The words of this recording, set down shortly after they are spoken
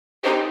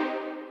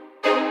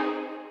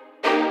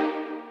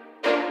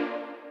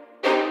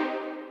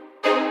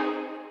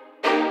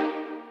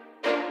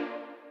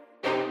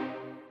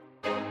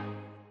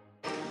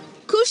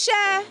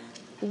Usha,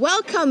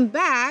 welcome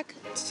back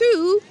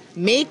to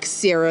Make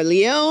Sierra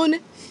Leone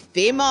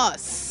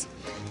Famous.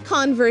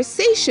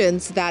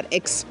 Conversations that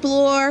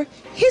explore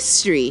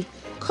history,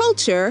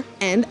 culture,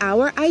 and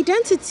our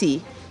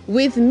identity.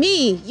 With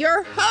me,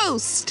 your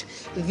host,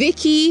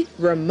 Vicky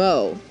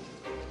Rameau.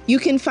 You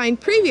can find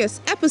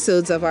previous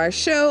episodes of our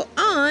show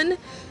on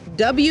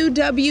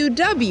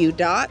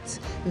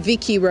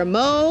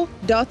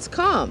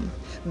www.vickyrameau.com.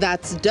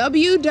 That's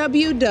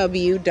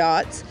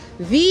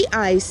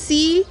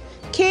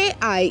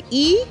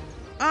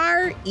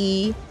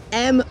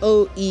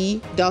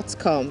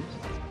www.vickyreremoe.com.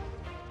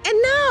 And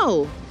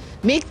now,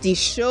 make the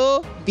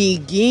show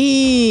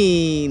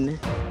begin.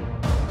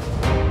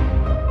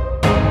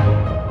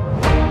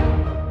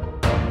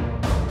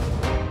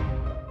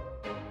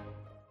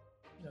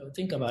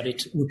 Think about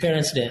it. Our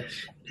parents,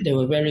 they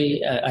were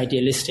very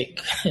idealistic.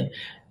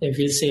 If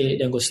you say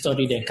they go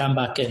study, then come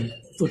back and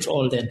put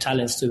all their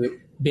talents to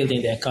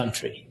building their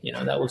country.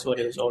 That was what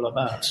it was all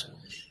about.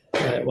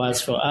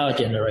 Whilst for our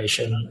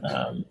generation,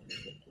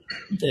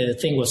 the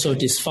thing was so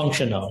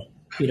dysfunctional.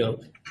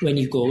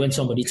 When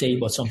somebody tell you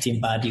about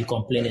something bad, you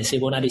complain and say,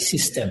 well, not the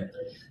system.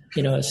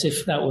 As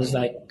if that was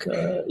like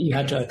you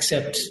had to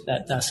accept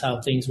that that's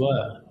how things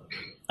were.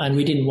 And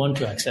we didn't want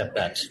to accept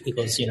that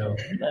because,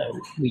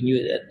 we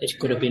knew that it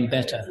could have been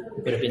better.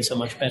 It could have been so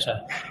much better.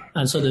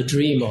 And so the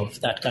dream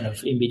of that kind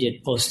of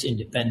immediate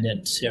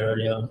post-independent Sierra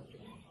Leone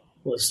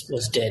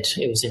was dead.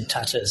 It was in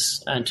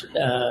tatters. And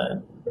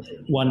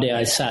one day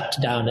I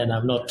sat down, and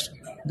I'm not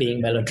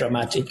being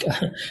melodramatic.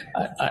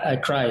 I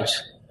cried,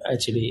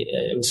 actually.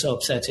 It was so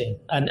upsetting.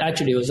 And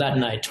actually, it was that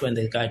night when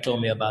the guy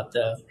told me about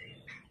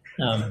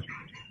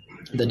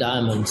the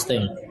diamonds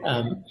thing.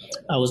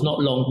 I was not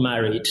long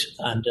married,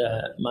 and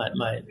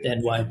my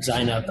then wife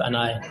Zainab and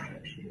I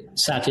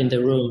sat in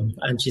the room,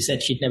 and she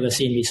said she'd never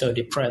seen me so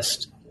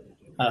depressed.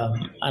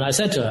 And I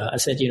said to her,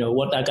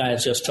 what that guy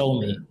has just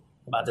told me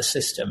about the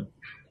system.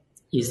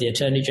 He's the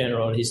Attorney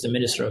General, he's the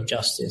Minister of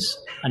Justice,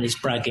 and he's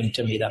bragging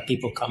to me that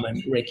people come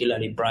and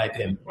regularly bribe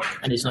him,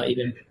 and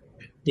didn't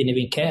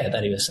even care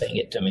that he was saying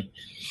it to me.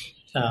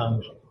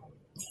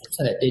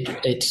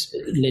 It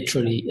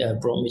literally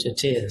brought me to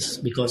tears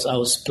because I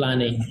was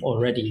planning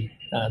already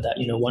that,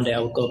 one day I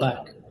would go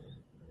back.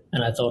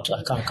 And I thought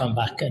I can't come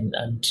back and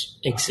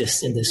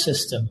exist in this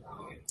system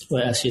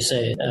where, as you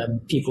say,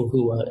 people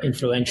who were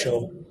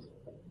influential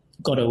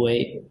got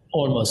away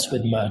almost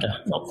with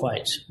murder, not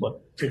quite, but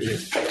pretty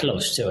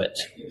close to it.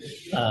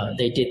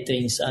 They did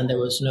things and there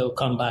was no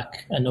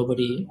comeback and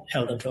nobody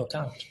held them to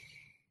account.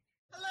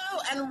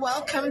 And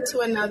welcome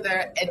to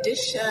another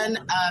edition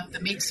of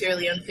the Make Sierra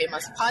Leone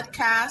Famous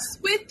podcast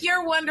with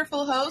your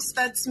wonderful host,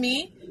 that's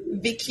me,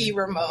 Vicky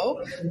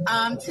Rameau.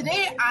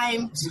 Today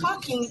I'm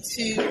talking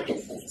to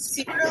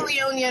Sierra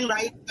Leonean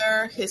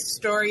writer,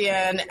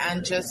 historian,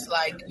 and just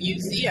like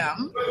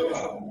museum,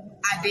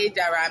 Ade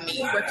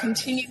Darami. We're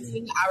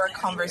continuing our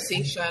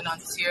conversation on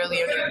Sierra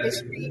Leonean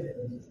history.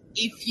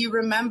 If you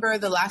remember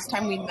the last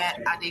time we met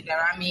Ade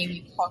Darami,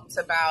 we talked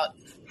about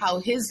how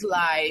his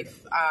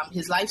life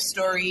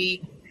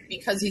story,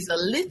 because he's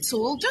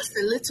just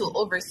a little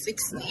over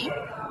 60,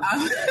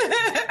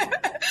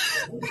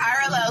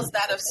 parallels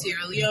that of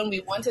Sierra Leone.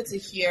 We wanted to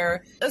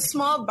hear a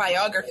small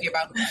biography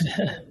about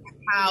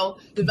how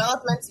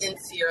developments in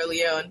Sierra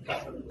Leone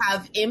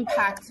have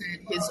impacted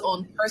his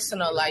own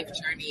personal life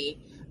journey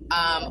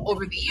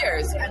over the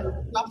years. And we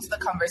stopped the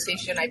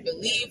conversation, I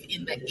believe,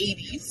 in the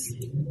 80s.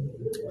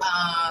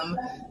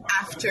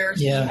 After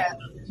he had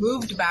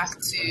moved back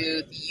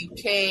to the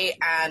UK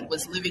and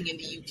was living in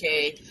the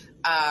UK,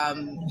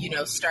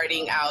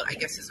 starting out, I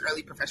guess, his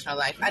early professional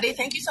life. Ade,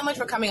 thank you so much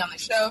for coming on the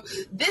show.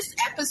 This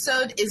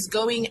episode is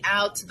going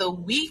out the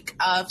week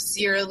of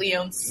Sierra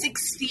Leone's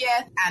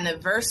 60th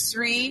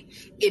anniversary.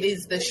 It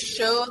is the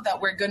show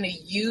that we're going to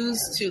use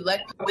to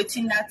let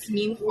waiting that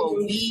mean for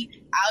we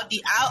out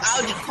the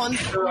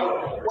country, from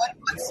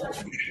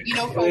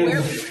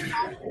where we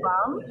come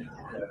from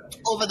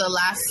over the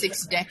last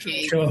 6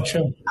 decades. Sure.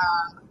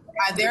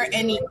 Are there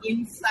any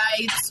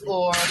insights,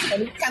 or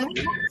can we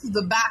go to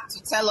the back to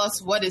tell us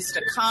what is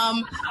to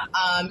come?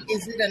 Are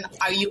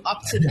you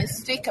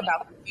optimistic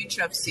about the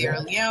future of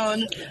Sierra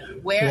Leone?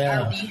 Where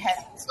are we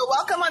headed? So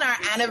welcome on our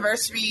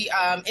anniversary,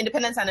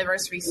 Independence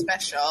Anniversary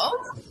special.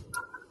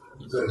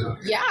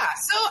 Yeah.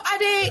 So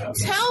Ade,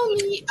 tell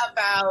me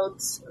about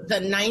the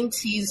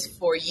 90s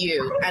for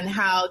you and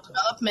how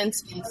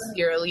developments in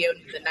Sierra Leone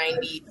in the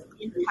 90s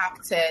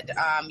impacted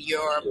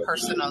your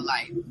personal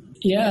life.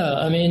 Yeah,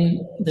 I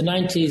mean, the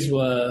 90s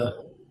were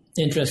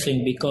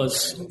interesting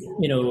because,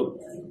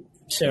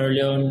 Sierra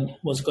Leone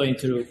was going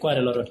through quite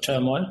a lot of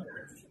turmoil.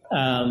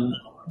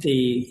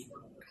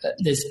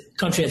 This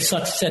country had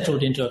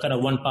settled into a kind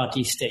of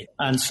one-party state.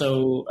 And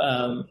so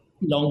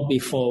long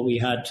before we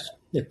had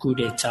the coup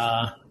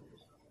d'etat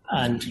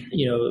and,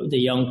 the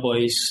young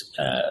boys,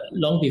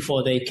 long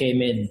before they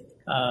came in,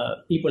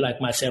 people like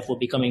myself were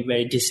becoming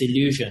very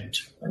disillusioned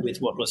with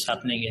what was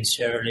happening in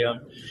Sierra Leone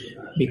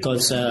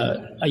because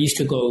I used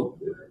to go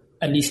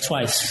at least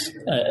twice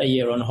a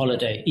year on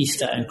holiday,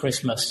 Easter and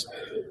Christmas,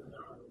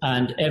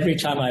 And every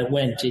time I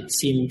went, it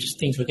seemed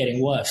things were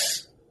getting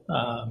worse.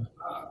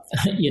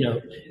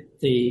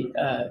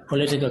 The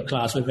political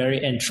class were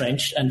very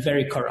entrenched and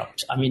very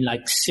corrupt. I mean,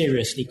 like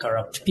seriously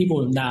corrupt.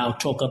 People now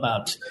talk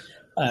about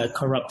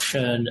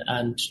corruption,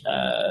 and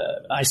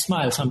I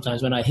smile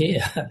sometimes when I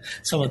hear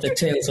some of the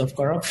tales of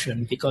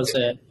corruption, because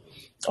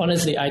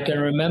honestly, I can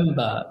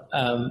remember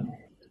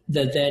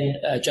the then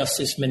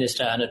Justice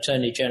Minister and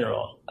Attorney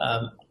General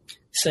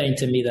saying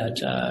to me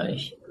that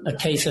a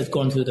case had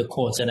gone through the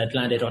courts and had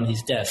landed on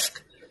his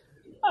desk.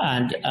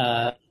 And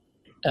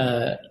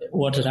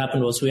what had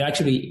happened was we were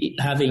actually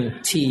having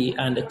tea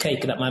and a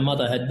cake that my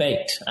mother had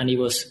baked, and he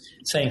was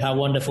saying how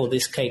wonderful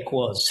this cake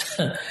was.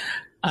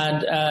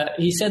 And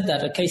he said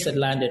that a case had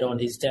landed on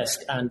his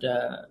desk, and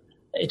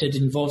it had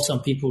involved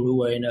some people who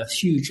were in a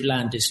huge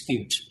land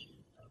dispute.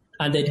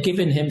 And they'd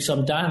given him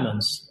some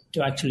diamonds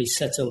to actually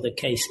settle the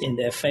case in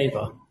their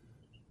favor.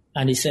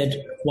 And he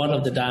said one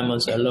of the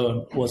diamonds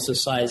alone was the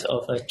size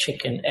of a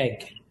chicken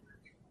egg.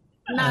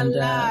 And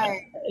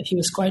he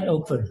was quite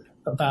open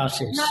about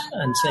it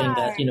and saying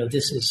that,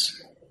 this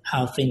is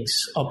how things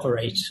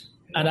operate.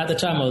 And at the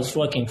time I was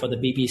working for the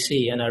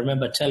BBC, and I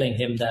remember telling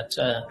him that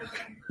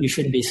you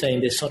shouldn't be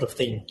saying this sort of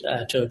thing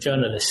to a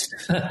journalist.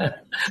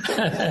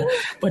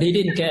 But he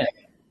didn't care.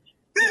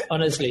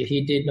 Honestly,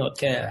 he did not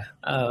care.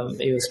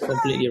 He was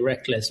completely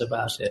reckless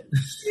about it.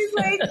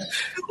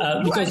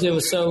 Because they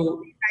were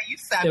so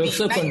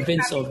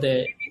convinced of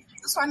the...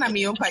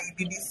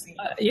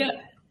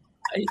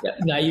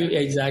 Now you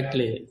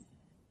exactly.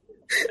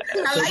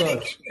 So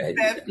gosh,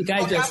 the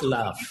guy just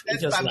laughed. He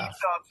just laughed,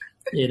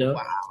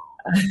 Wow.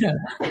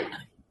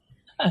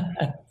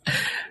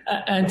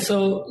 And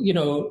so,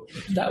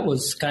 that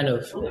was kind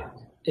of,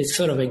 it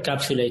sort of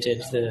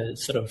encapsulated the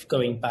sort of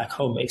going back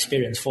home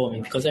experience for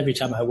me, because every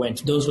time I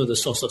went, those were the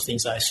sorts of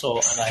things I saw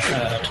and I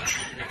heard.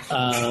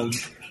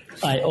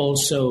 I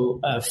also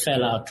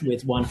fell out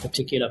with one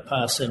particular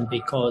person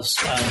because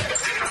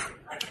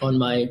on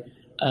my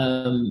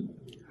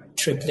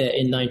trip there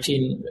in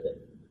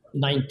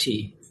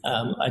 1990,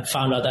 I'd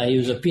found out that he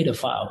was a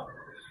pedophile,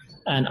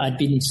 and I'd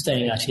been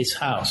staying at his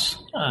house.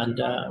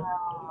 And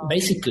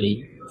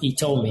basically, he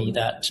told me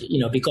that,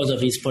 because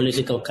of his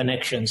political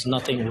connections,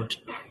 nothing would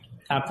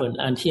happen.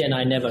 And he and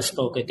I never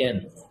spoke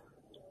again.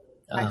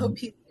 I hope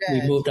he's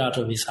dead. We moved out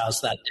of his house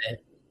that day.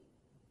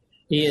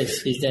 He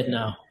is. He's dead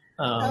now.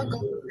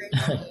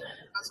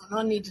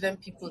 Not need them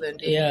people then.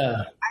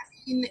 Yeah. I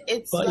mean,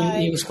 it's but like,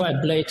 he was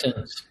quite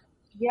blatant.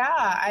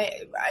 Yeah,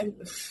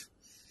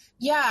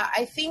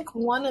 I think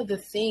one of the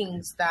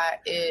things that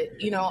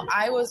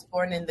I was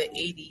born in the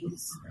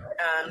 80s,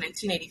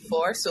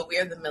 1984, so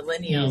we're the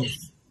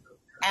millennials.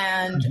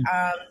 And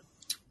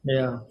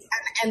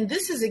and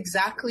this is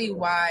exactly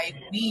why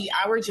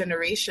our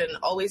generation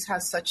always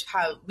has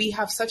we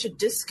have such a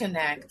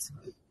disconnect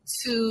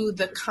to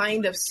the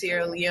kind of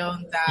Sierra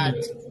Leone that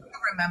you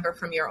remember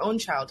from your own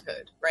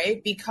childhood,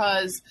 right?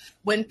 Because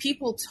when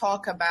people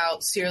talk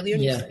about Sierra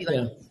Leone, used to be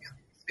like,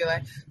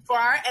 for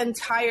our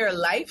entire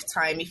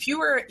lifetime, if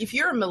you're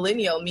a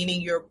millennial,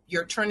 meaning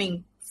you're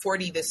turning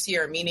 40 this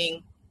year,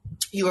 meaning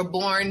you were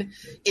born,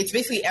 it's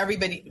basically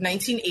everybody,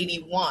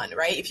 1981,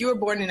 right? If you were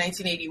born in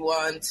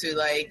 1981 to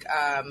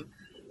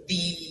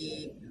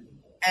the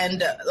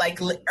end,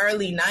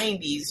 early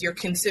 90s, you're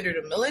considered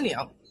a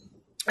millennial.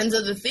 And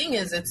so the thing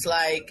is, it's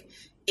like,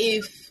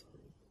 if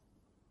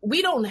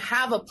we don't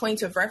have a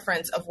point of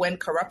reference of when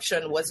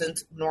corruption wasn't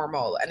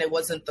normal and it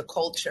wasn't the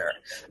culture,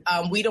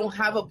 we don't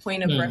have a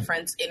point of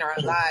reference in our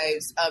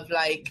lives of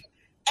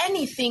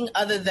anything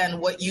other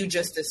than what you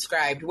just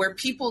described, where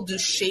people do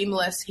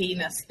shameless,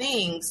 heinous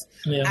things,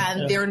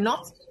 and they're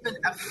not even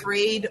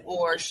afraid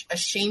or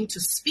ashamed to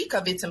speak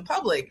of it in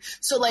public.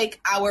 So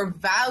our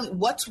value,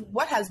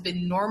 what has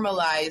been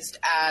normalized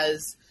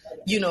as,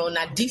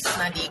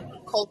 the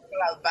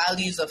cultural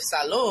values of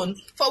Salone.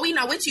 For we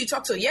now, which you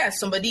talk to,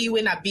 somebody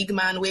when a big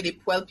man where they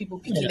 12 people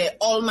picking they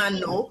all man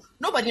know.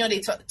 Nobody know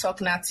they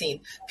talk nothing.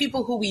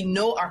 People who we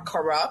know are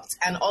corrupt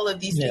and all of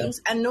these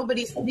things, and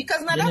nobody's,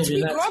 because now that's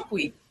we grew up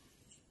with.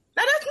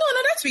 Now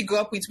that's we grew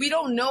up with. We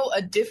don't know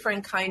a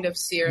different kind of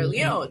Sierra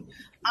Leone.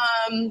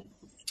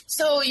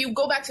 So you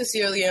go back to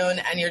Sierra Leone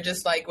and you're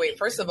just like, wait,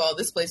 first of all,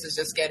 this place is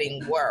just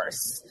getting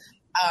worse.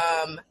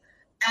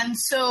 And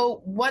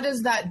so what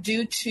does that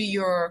do to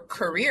your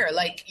career?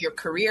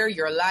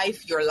 Your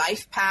life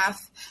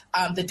path,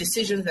 the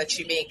decisions that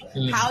you make?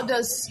 How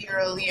does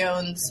Sierra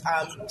Leone's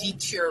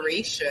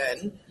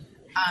deterioration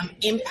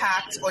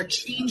impact or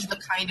change the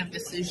kind of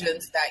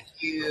decisions that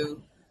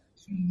you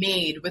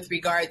made with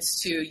regards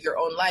to your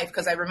own life?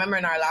 Because I remember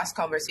in our last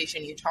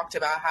conversation, you talked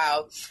about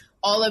how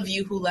all of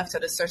you who left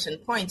at a certain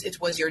point,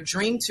 it was your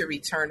dream to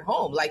return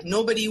home.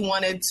 Nobody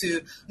when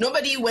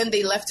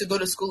they left to go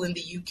to school in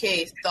the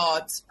UK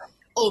thought,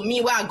 oh,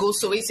 me, where I go,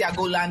 so I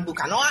go land book,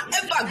 and I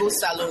ever go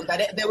Salone.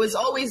 That there was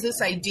always this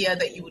idea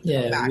that you would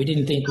come back. We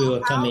didn't think we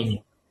were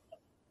coming.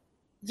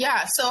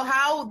 Yeah, so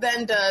how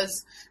then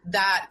does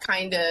that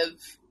kind of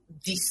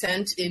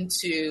descent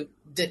into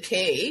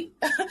decay,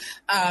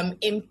 how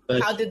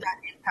did that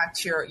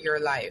impact your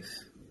life?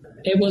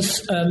 It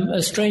was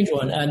a strange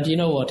one, and you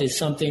know what? It's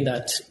something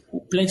that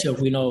plenty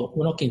of we know.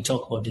 We're not going to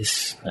talk about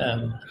this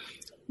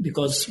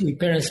because we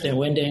parents then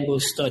when they go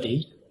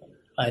study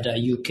either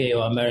UK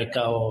or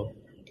America or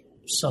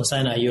some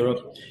sign of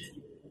Europe,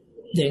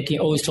 they can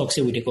always talk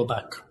say we they go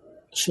back.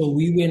 So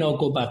we will not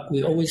go back.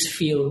 We always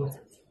feel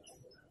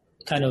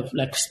kind of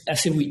like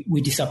as if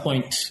we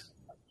disappoint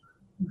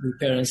we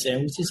parents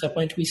and we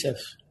disappoint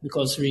ourselves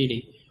because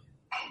really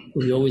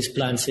we always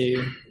plan say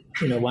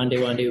one day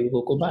we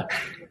will go back.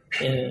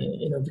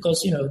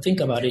 Because think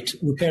about it.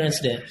 We parents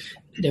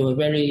they were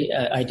very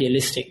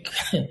idealistic.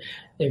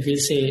 They will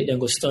say they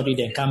go study,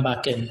 then come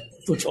back and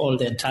put all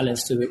their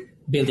talents to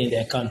building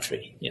their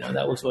country.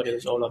 That was what it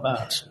was all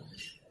about.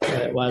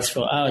 Whilst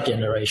for our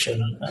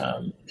generation,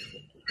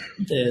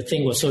 the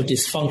thing was so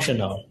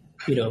dysfunctional.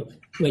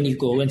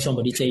 When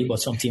somebody tell you about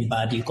something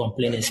bad, you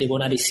complain and say, "Well,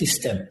 not the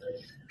system."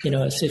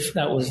 As if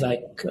that was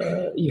like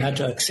you had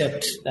to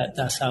accept that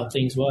that's how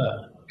things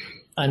were.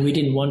 And we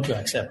didn't want to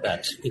accept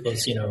that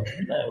because,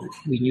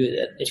 we knew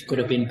that it could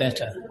have been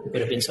better. It could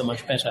have been so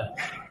much better.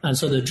 And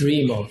so the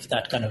dream of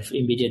that kind of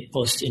immediate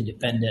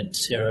post-independent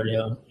Sierra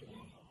Leone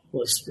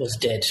was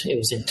dead. It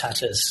was in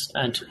tatters.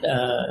 And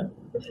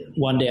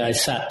one day I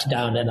sat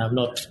down, and I'm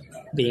not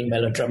being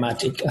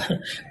melodramatic.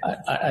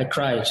 I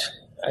cried,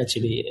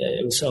 actually.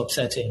 It was so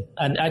upsetting.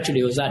 And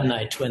actually, it was that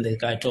night when the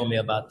guy told me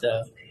about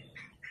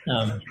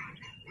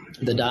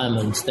the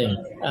diamonds thing.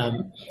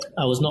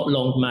 I was not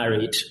long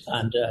married,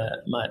 and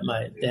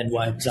my then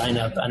wife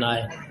Zainab and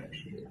I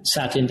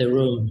sat in the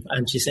room,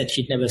 and she said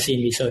she'd never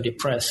seen me so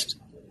depressed.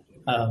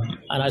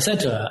 And I said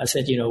to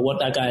her, what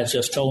that guy has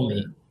just told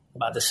me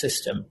about the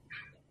system.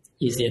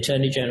 He's the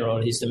Attorney General,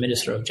 he's the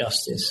Minister of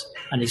Justice,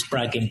 and he's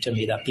bragging to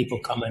me that people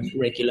come and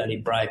regularly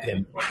bribe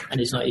him, and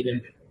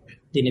didn't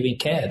even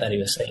care that he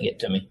was saying it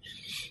to me.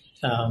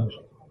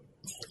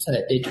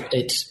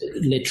 It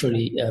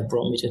literally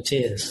brought me to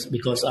tears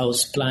because I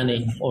was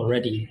planning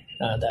already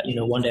that,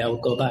 one day I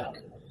would go back.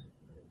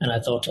 And I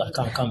thought I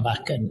can't come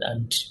back and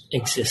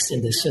exist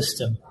in this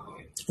system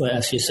where,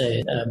 as you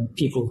say,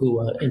 people who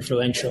were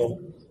influential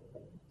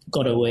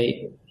got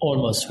away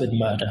almost with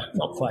murder,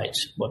 not quite,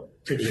 but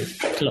pretty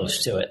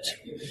close to it.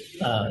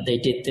 They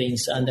did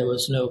things and there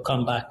was no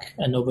comeback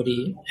and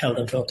nobody held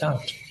them to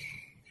account.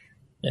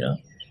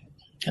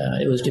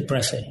 It was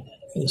depressing.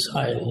 It was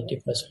highly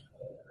depressing.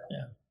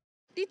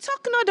 The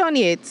talk not done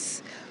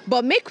yet,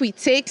 but make we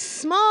take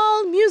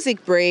small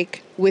music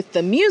break with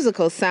the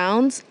musical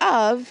sounds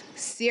of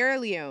Sierra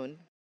Leone.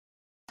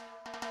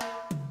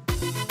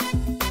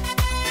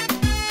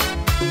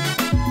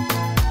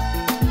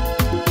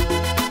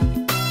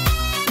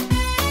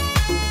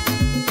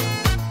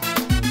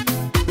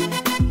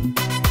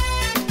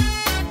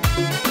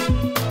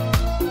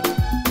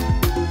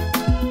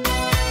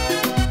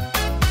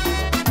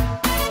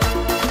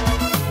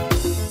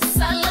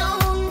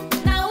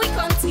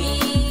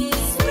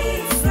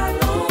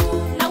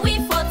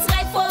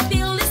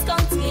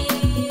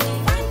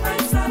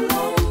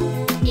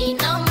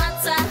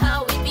 How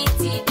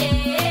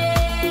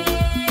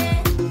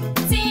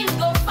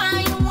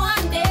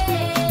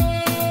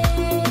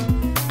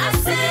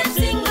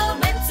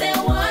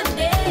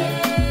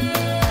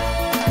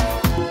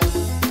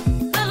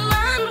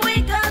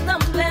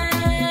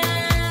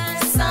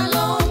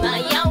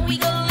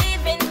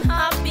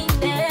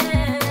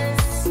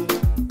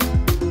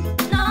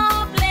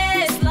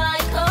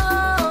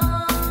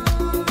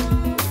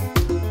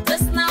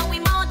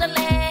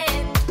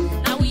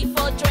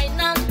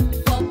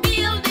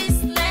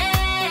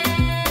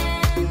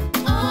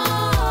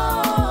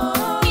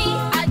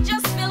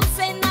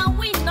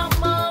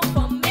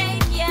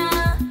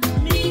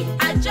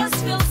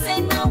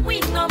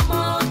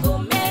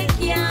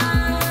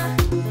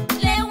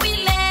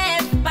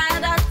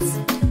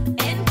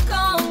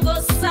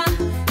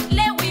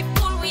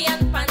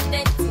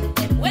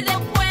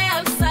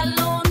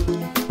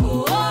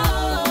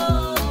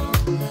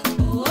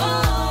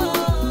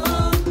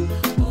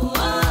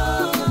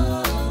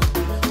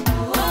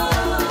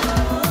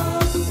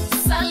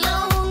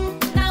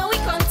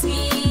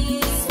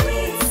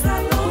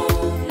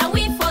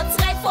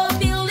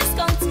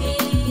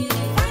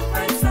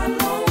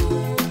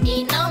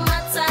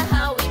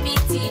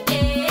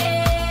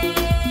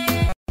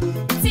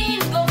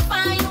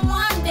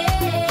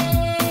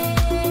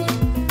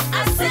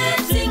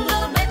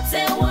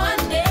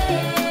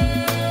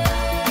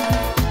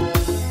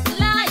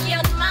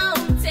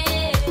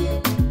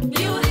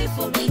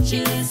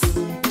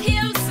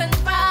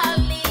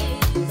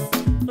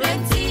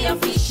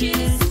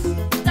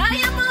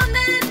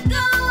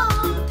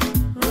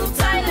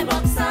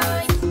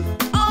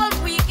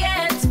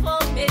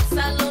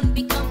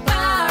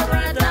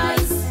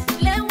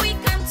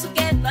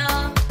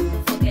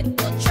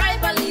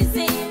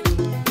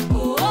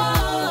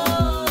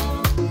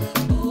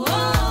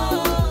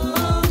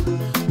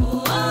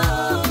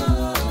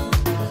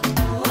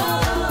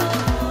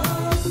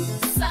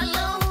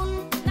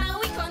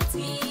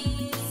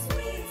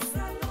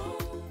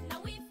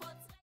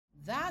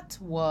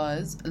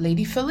was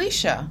Lady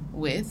Felicia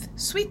with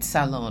Sweet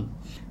Salon.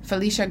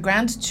 Felicia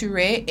Grant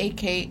Touré,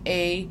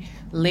 aka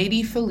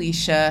Lady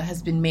Felicia,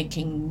 has been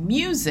making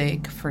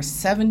music for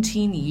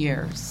 17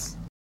 years.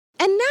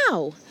 And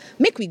now,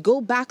 make we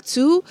go back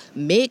to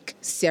Make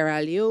Sierra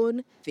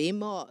Leone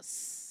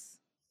Famous.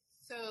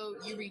 So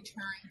you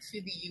returned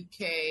to the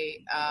UK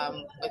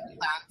with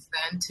plans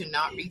then to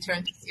not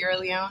return to Sierra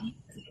Leone?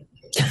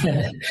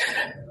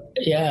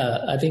 Yeah,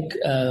 I think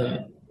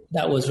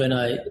that was when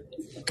I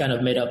kind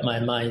of made up my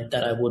mind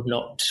that I would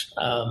not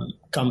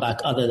come back,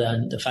 other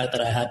than the fact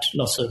that I had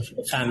lots of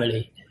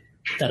family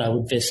that I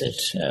would visit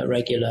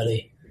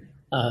regularly.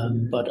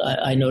 But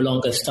I no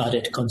longer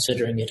started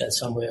considering it as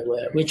somewhere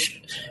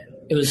which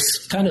it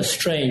was kind of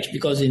strange,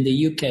 because in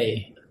the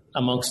UK,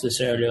 amongst the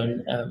Sierra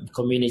Leone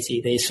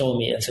community, they saw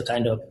me as a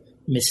kind of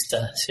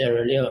Mr.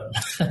 Sierra Leone.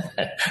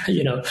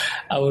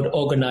 I would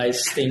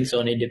organize things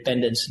on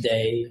Independence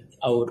Day.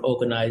 I would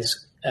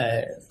organize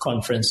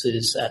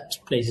conferences at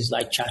places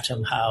like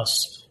Chatham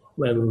House,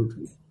 where we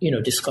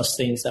would, discuss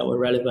things that were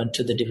relevant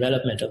to the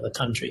development of the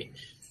country.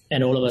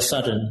 And all of a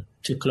sudden,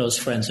 to close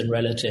friends and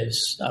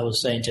relatives, I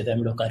was saying to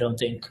them, look, I don't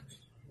think,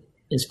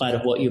 in spite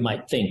of what you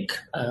might think,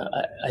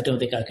 I don't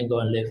think I can go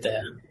and live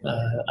there.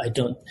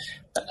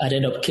 I'd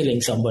end up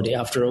killing somebody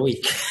after a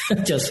week,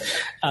 just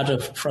out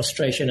of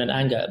frustration and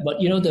anger. But,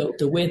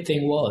 the weird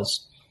thing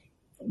was,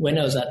 when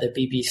I was at the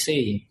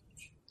BBC,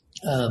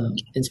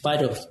 in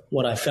spite of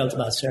what I felt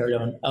about Sierra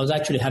Leone, I was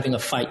actually having a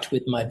fight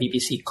with my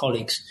BBC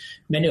colleagues.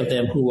 Many of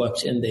them who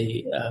worked in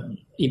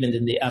even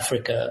in the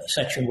Africa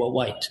section were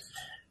white.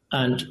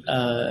 And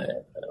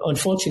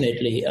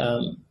unfortunately,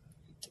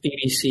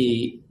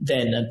 BBC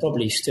then, and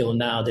probably still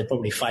now, they're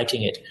probably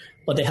fighting it,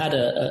 but they had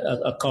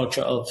a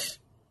culture of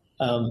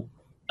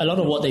a lot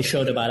of what they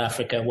showed about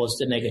Africa was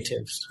the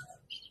negatives.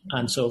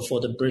 And so for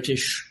the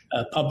British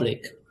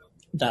public,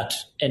 that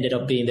ended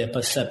up being their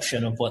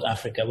perception of what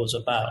Africa was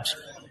about.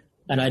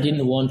 And I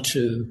didn't want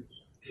to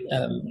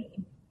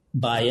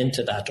buy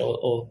into that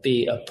or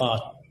be a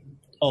part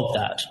of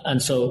that.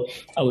 And so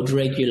I would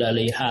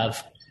regularly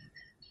have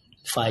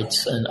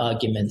fights and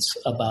arguments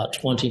about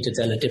wanting to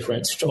tell a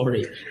different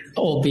story,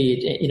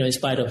 albeit, in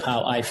spite of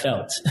how I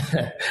felt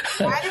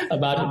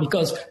about it,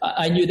 because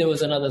I knew there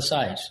was another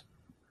side.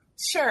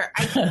 Sure.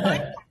 I feel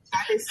like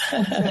that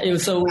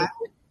is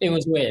it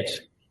was weird.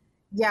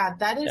 Yeah,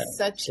 that is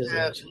such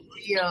a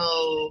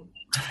real,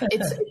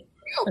 it's a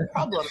real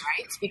problem,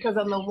 right? Because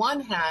on the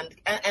one hand,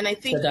 and I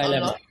think a lot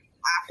of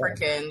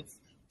Africans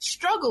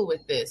struggle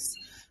with this,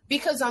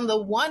 because on the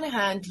one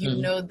hand, you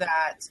know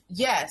that,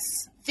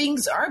 yes,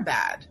 things are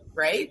bad,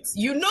 right?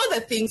 You know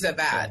that things are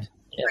bad,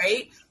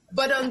 right?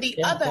 But on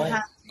the other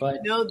hand, you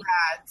know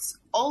that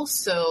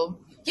also,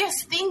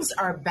 yes, things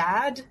are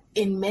bad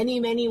in many,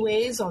 many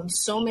ways on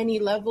so many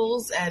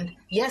levels. And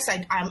yes,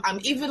 I'm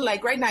even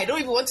like right now, I don't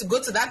even want to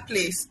go to that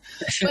place.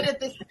 But at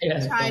the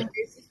same time,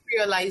 there's this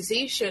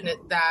realization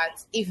that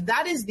if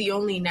that is the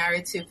only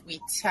narrative we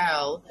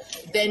tell,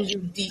 then you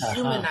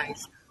dehumanize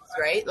us,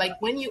 right?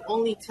 Like when you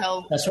only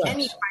tell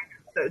any kind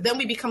of, then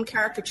we become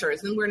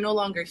caricatures and we're no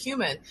longer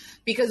human,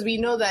 because we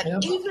know that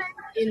even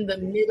in the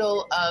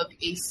middle of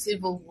a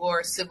civil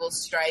war, civil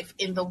strife,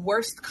 in the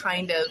worst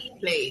kind of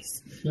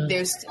place,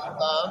 there's still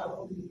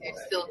love, there's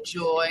still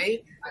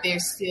joy,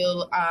 there's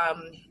still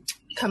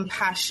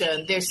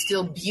compassion, there's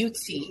still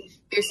beauty,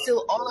 there's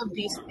still all of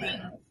these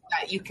things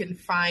that you can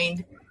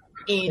find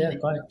in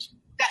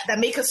that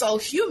make us all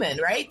human,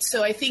 right?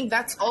 So I think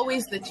that's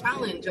always the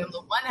challenge. On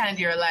the one hand,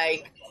 you're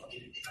like,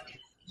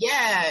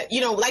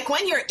 like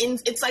when you're in,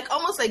 it's like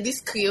almost like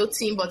this Creole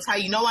team, but how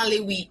only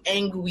we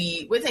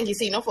angry. We think you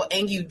say, for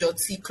angry, you don't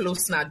see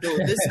close now, though.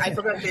 This, I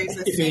forgot there's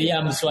a if you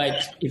yams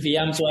white,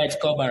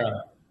 cover.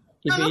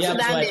 If you yams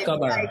white,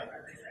 cover.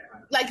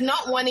 Like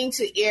not wanting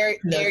to air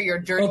your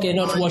dirty. Okay,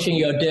 not washing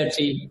your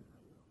dirty.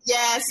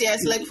 Yes,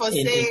 like for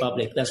in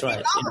public. That's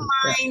right. Don't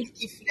mind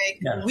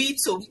if we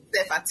to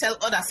if I tell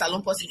other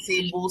salon person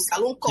say,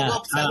 salon cover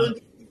up, salon.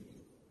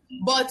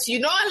 But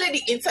only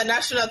the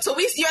international, so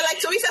you're like,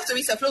 so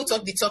we have flow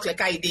talk the talk like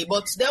I did,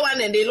 but they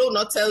one and they will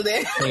not tell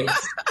them.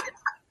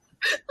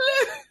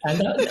 and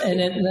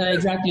then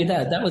exactly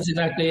that. That was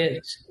exactly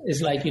it.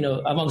 It's like,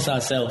 amongst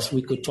ourselves,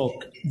 we could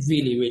talk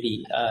really,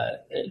 really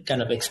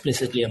kind of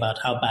explicitly about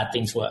how bad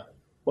things were.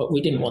 But we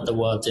didn't want the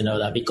world to know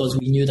that, because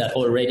we knew that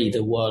already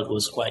the world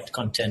was quite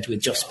content with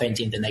just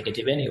painting the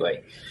negative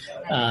anyway.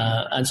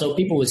 And so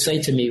people would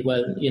say to me,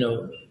 well,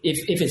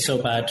 if it's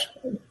so bad,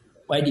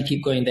 why do you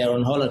keep going there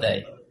on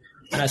holiday?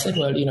 And I said,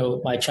 well,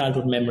 my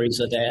childhood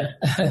memories are there.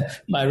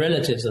 My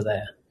relatives are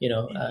there.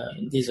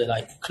 These are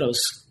like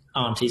close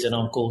aunties and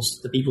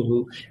uncles, the people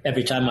who,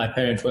 every time my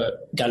parents were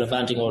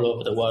gallivanting all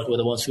over the world, were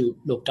the ones who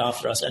looked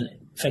after us and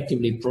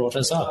effectively brought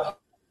us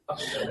up.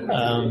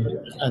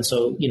 And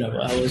so,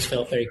 I always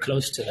felt very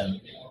close to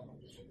them.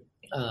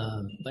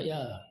 But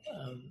yeah.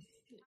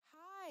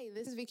 Hi,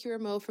 This is Vicky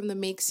Rameau from the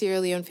Make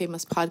Sierra Leone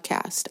Famous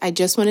podcast. I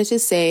just wanted to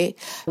say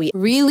we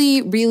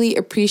really, really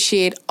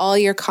appreciate all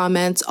your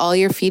comments, all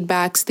your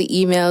feedbacks, the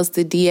emails,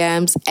 the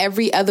DMs,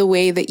 every other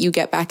way that you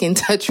get back in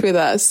touch with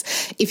us.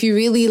 If you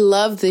really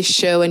love this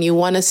show and you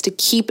want us to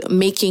keep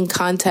making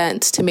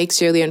content to make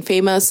Sierra Leone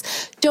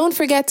famous, don't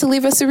forget to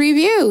leave us a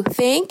review.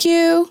 Thank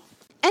you.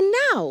 And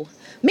now,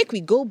 make we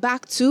go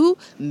back to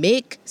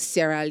Make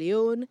Sierra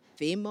Leone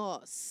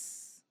Famous.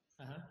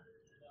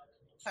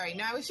 Sorry,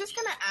 now I was just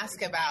going to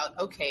ask about,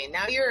 okay,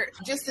 now you're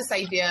just this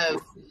idea of,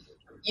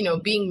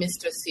 being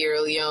Mr. Sierra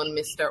Leone,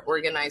 Mr.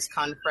 Organized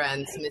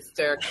Conference,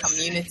 Mr.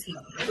 Community,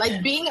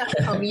 like being a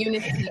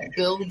community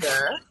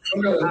builder,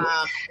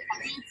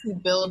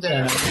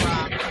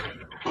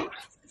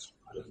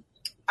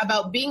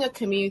 about being a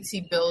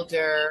community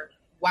builder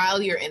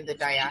while you're in the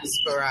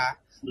diaspora,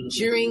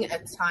 during a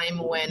time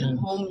when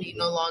home may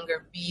no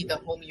longer be the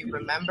home you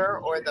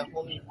remember or the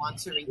home you want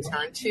to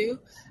return to.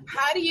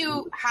 How did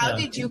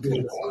you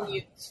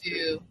continue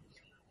to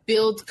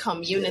build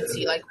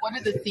community? Like, what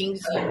are the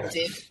things you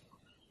did?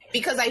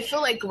 Because I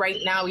feel like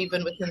right now,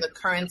 even within the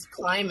current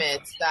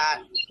climate,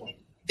 that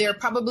there are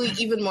probably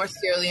even more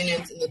Sierra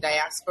Leoneans in the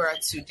diaspora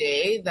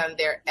today than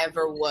there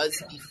ever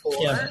was before.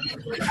 Yeah.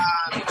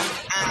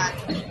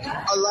 And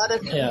a lot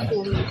of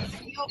people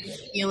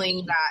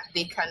feeling that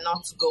they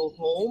cannot go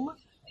home,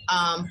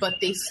 but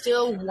they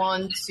still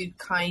want to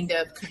kind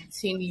of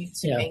continue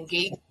to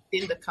engage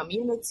in the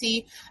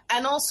community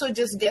and also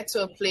just get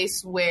to a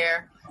place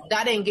where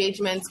that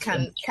engagement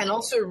can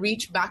also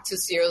reach back to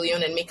Sierra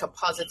Leone and make a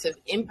positive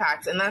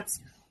impact. And that's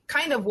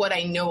kind of what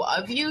I know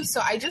of you.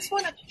 So I just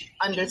want to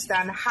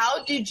understand,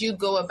 how did you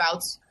go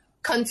about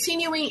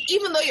continuing,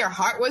 even though your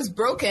heart was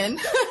broken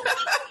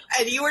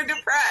and you were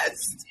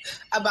depressed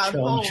about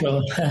home?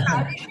 Sure.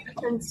 How did you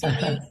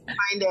continue to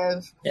kind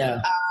of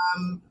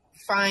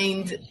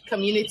find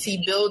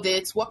community, build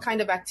it? What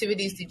kind of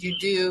activities did you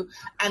do?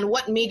 And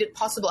what made it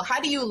possible? How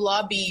do you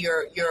lobby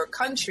your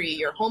country,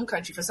 your home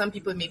country? For some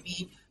people,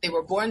 maybe they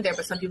were born there,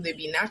 but some people, they'd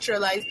be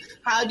naturalized.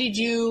 How did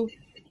you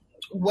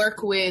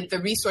work with the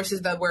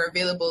resources that were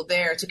available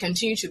there to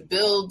continue to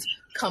build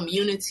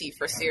community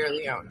for Sierra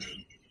Leone?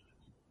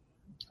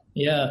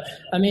 Yeah,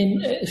 I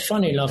mean,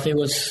 funny enough, it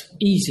was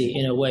easy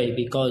in a way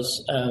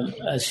because,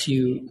 as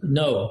you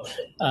know,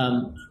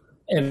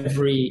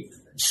 every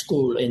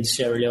school in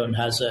Sierra Leone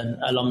has an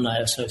alumni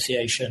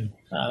association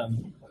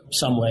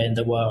somewhere in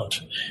the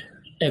world.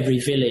 Every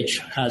village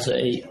has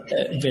a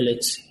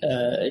village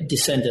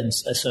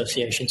descendants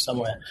association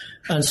somewhere.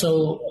 And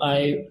so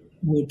I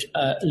would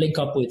link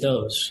up with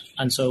those.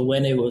 And so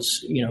when it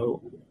was,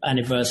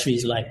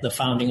 anniversaries like the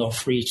founding of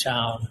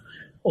Freetown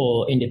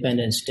or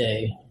Independence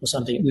Day or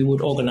something, we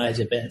would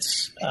organize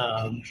events.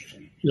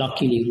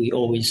 Luckily, we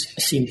always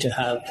seem to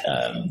have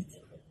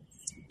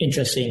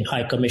interesting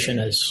high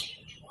commissioners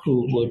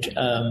who would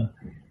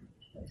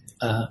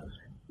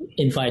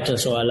invite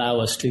us or allow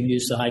us to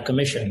use the High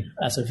Commission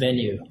as a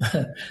venue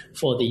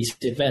for these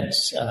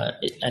events.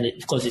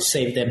 Of course, it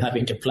saved them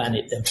having to plan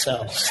it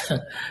themselves.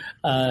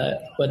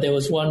 But there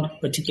was one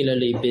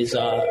particularly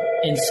bizarre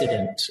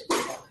incident,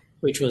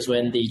 which was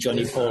when the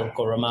Johnny Paul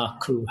Koroma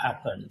coup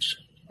happened.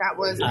 That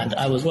was... And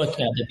I was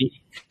working at the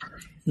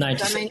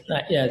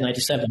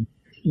 97,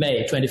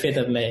 May, 25th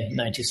of May,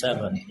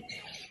 97.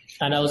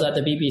 And I was at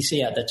the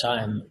BBC at the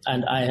time,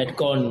 and I had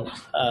gone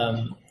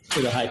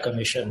to the High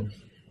Commission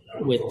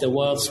with the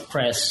world's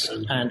press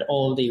and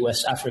all the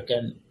West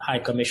African High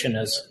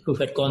Commissioners who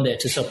had gone there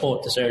to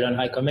support the Sierra Leone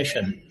High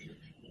Commission.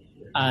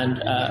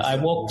 And I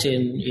walked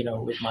in,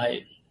 with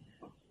my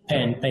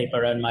pen,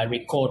 paper, and my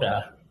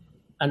recorder,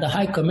 and the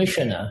High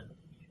Commissioner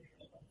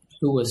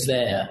who was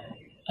there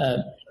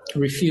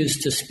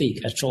refused to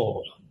speak at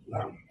all.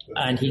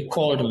 And he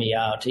called me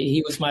out.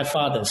 He was my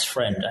father's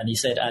friend, and he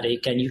said,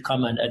 "Ade, can you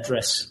come and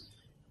address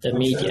the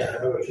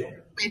media?"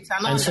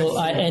 And so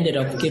I ended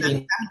up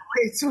giving...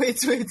 Wait.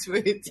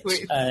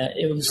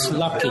 It was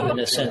lucky in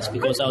a sense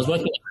because I was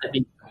working at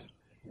the...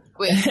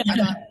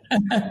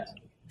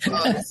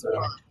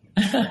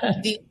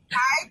 The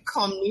High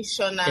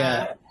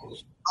Commissioner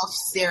of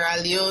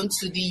Sierra Leone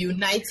to the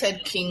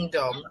United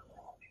Kingdom,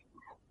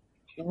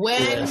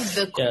 when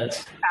the coup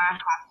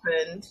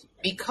happened,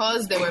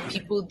 because there were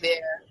people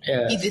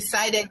there, he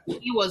decided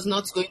he was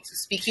not going to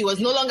speak. He was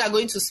no longer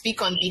going to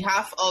speak on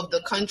behalf of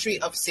the country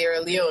of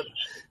Sierra Leone.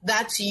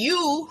 That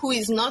you, who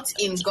is not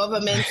in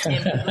government,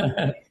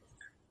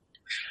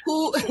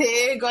 who, that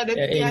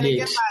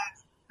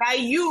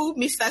you,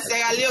 Mr.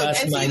 Sierra Leone,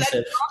 and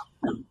so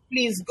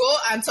please go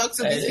and talk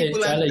to these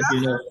people.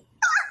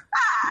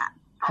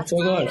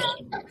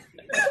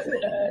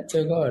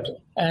 To God.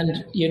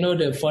 And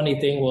the funny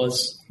thing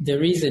was, the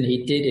reason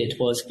he did it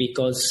was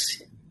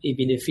because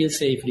even if he'll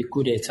say if the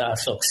coup d'etat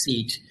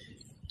succeed,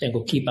 then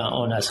go keep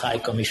on as High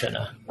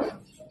Commissioner.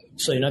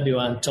 So you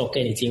want to talk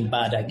anything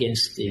bad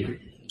against the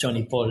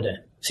Johnny Paul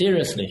there.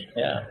 Seriously,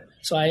 yeah.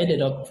 So I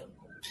ended up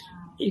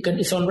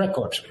It's on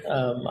record.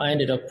 I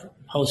ended up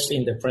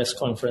hosting the press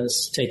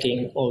conference,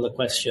 taking all the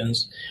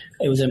questions.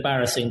 It was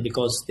embarrassing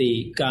because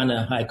the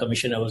Ghana High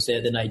Commissioner was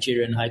there, the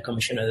Nigerian High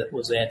Commissioner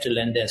was there to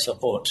lend their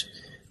support.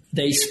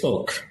 They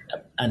spoke,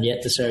 and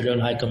yet the Sierra Leone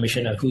High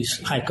Commissioner, whose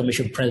High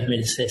Commission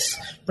premises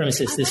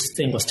this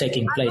thing was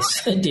taking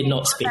place, did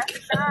not speak.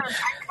 I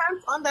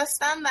can't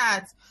understand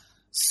that.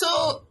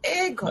 So,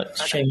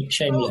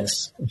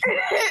 shameless.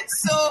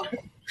 So,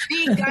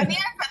 the Ghanaian and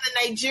the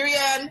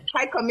Nigerian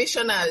High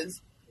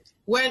Commissioners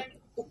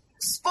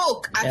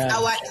spoke at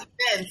our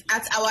event,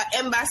 at our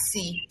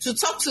embassy, to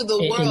talk to the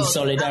world. In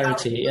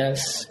solidarity,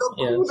 yes. The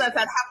coup that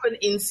had happened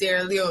in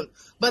Sierra Leone.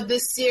 But the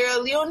Sierra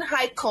Leone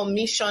High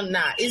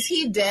Commissioner, is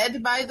he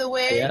dead, by the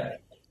way? Yeah.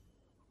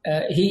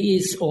 He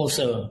is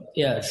also,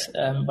 yes.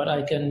 But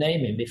I can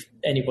name him if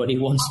anybody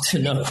wants to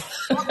know.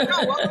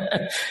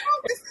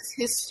 This is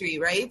history,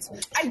 right?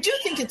 I do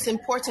think it's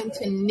important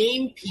to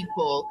name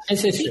people.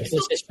 It's history.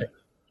 It's history.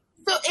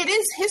 So it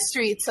is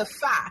history. It's a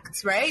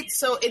fact, right?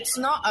 So it's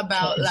not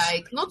about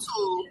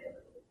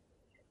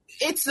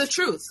it's the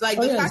truth. Like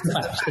the fact is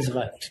the fact. It's a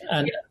fact.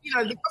 And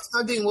the cops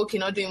not doing woke, you're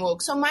not doing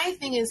woke. So my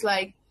thing is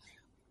like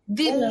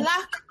the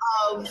lack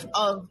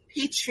of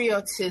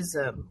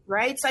patriotism,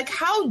 right? It's like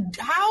how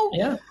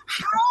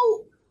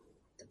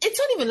it's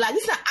not even like,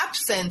 it's an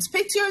absence.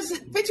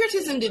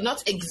 Patriotism did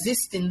not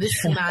exist in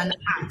this man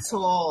at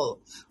all.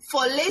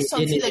 For less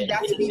until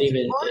that's the only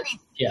thing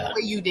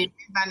where you did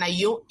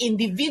your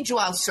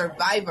individual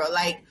survivor.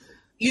 Like,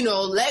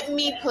 let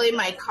me play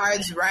my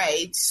cards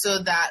right so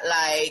that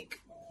like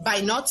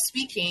by not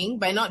speaking,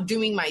 by not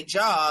doing my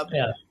job,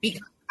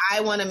 because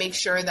I want to make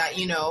sure that,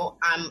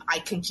 I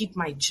can keep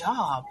my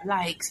job.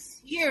 Like,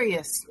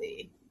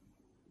 seriously.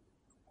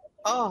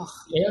 Oh.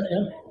 Yeah.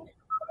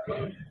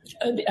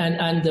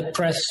 And the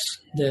press,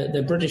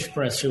 the British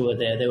press who were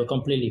there, they were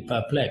completely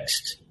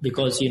perplexed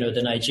because, the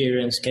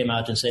Nigerians came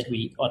out and said,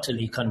 we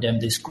utterly condemn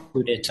this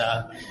coup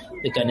d'etat.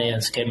 The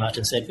Ghanaians came out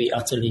and said, we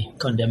utterly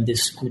condemn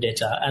this coup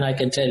d'etat. And I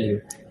can tell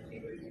you,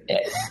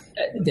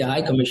 the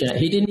High Commissioner,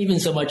 he didn't even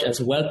so much as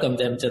welcome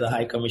them to the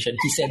High Commission.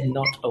 He said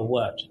not a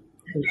word.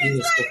 He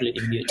was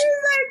completely mute.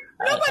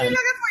 Nobody looking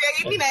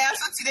for your email. I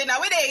saw today.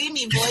 Now, when they hear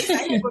me voice,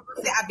 I hear people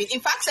say, I've been. In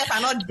fact,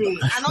 I'm not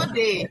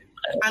there.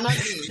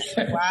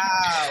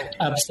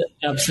 Wow.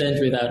 Absent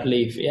without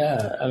leave.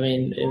 Yeah. I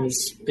mean, it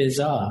was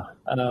bizarre.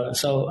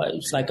 So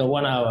it's like a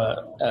 1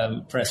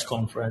 hour press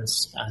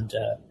conference. And,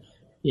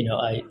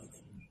 I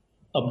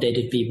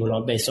updated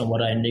people based on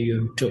what I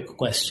knew, took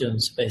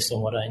questions based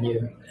on what I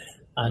knew.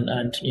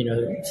 And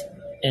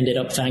ended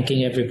up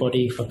thanking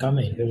everybody for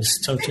coming. It was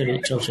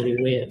totally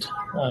weird.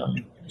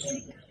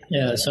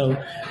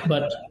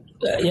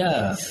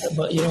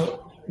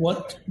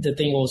 What the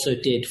thing also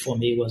did for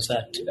me was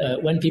that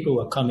when people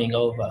were coming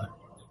over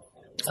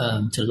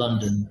to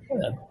London,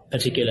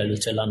 particularly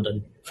to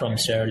London from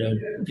Sierra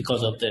Leone,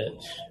 because of the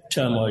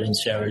turmoil in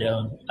Sierra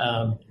Leone,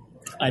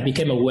 I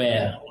became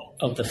aware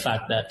of the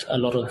fact that a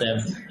lot of them,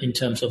 in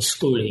terms of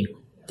schooling,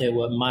 they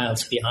were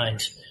miles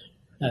behind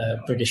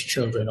British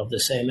children of the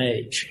same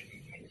age.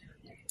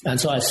 And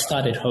so I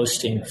started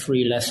hosting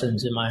free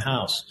lessons in my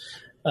house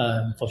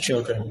for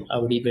children. I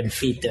would even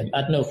feed them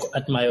at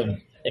my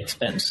own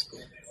expense.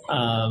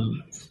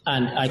 And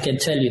I can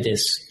tell you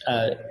this,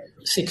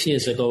 6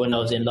 years ago when I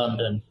was in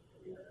London,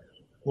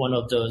 one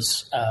of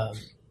those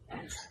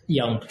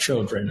young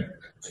children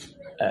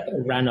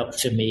ran up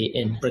to me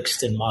in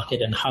Brixton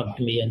Market and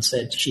hugged me and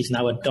said, she's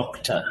now a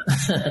doctor.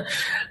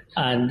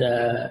 And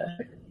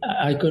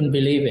I couldn't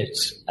believe it.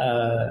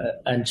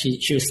 And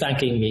she was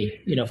thanking me,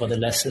 for the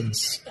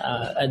lessons.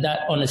 And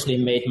that honestly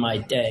made my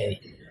day,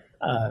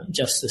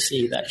 just to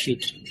see that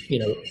she'd,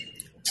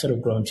 sort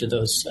of grown to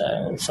those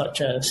such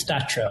a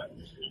stature.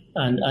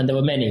 And there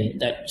were many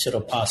that sort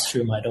of passed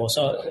through my door.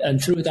 So,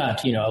 and through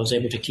that, I was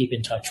able to keep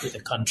in touch with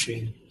the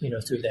country,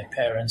 through their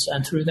parents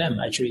and through them.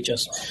 Actually,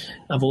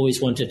 I've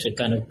always wanted to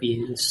kind of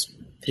be this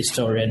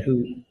historian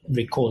who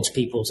records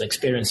people's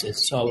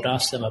experiences. So I would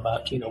ask them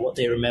about, what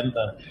they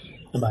remember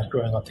about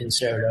growing up in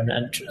Sierra Leone,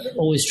 and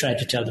always try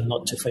to tell them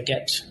not to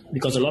forget,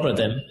 because a lot of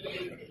them,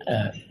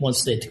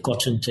 once they'd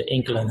gotten to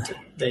England,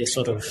 they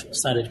sort of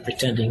started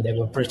pretending they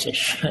were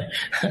British.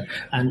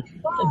 And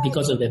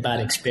because of their bad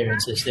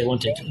experiences, they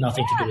wanted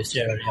nothing to do with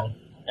Sierra Leone.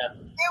 Yeah.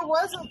 There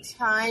was a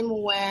time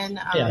when,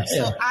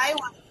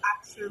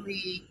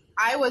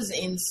 I was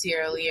in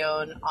Sierra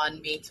Leone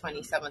on May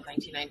 27,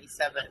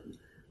 1997.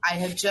 I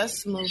had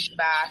just moved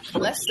back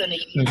less than a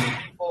year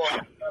before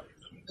from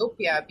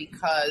Ethiopia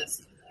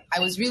because I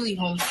was really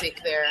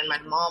homesick there, and my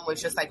mom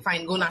was just like,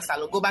 fine, go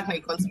Nasalo, go back to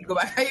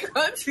your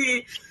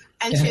country.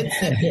 And she had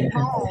sent me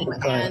home,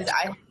 and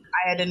I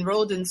had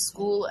enrolled in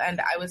school,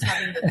 and I was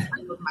having the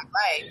time of my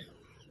life.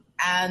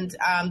 And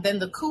then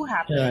the coup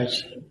happened.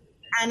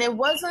 And it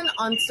wasn't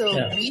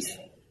until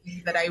recently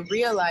that I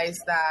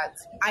realized that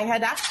I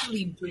had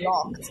actually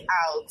blocked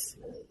out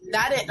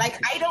that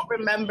I don't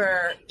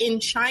remember in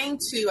trying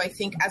to, I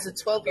think as a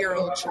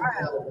 12-year-old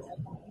child,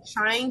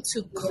 trying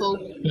to cope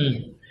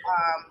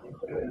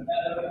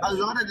a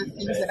lot of the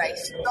things that I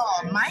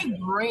saw, my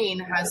brain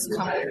has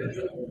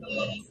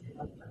completely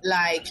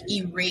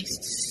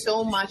erased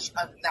so much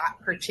of that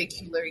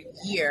particular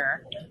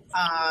year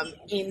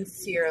in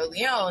Sierra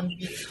Leone,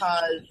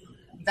 because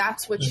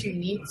that's what you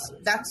need.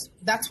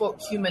 That's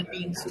what human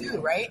beings do,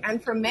 right?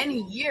 And for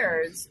many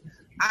years,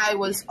 I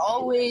was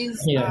always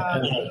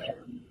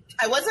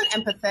I wasn't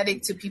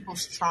empathetic to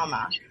people's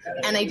trauma,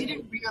 and I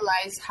didn't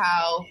realize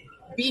how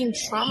being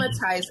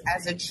traumatized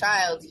as a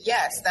child,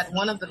 yes, that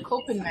one of the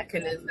coping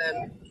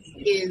mechanisms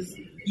is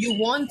you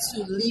want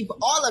to leave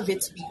all of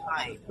it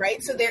behind,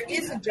 right? So there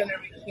is a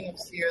generation of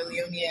Sierra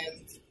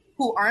Leoneans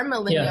who are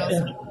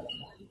millennials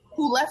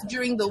who left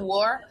during the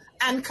war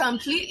and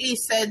completely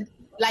said,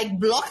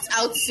 blocked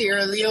out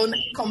Sierra Leone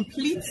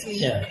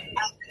completely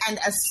and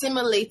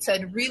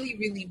assimilated really,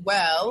 really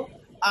well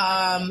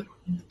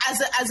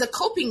as a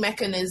coping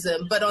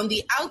mechanism. But on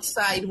the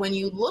outside, when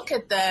you look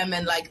at them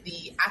and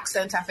the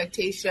accent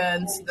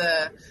affectations,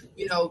 the,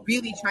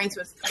 really trying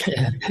to establish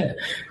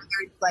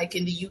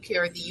in the UK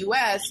or the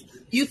US,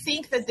 you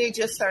think that they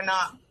just are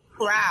not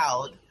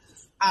proud.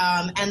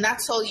 And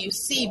that's all you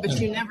see, but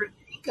you never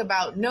think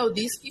about, no,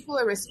 these people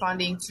are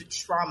responding to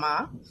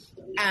trauma,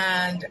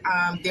 and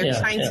they're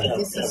trying to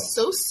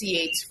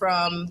disassociate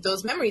from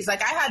those memories. I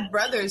had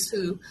brothers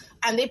who,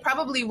 and they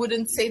probably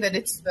wouldn't say that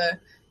it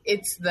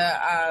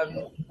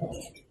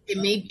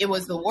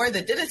was the war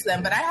that did it to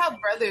them, but I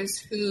have brothers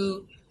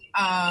who,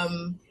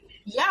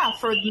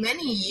 for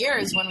many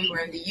years when we were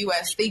in the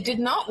U.S., they did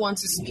not want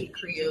to speak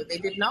Creole. They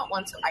did not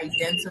want to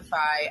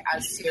identify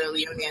as Sierra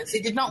Leoneans.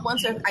 They did not want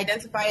to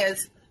identify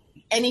as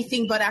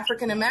anything but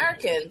African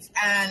Americans.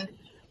 And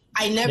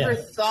I never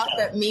thought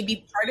that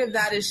maybe part of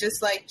that is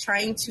just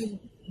trying to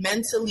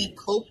mentally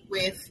cope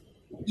with,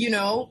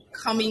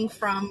 coming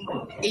from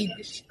a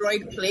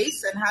destroyed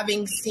place and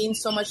having seen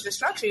so much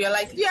destruction. You're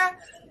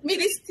me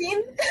this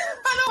thing,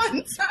 I don't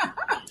want.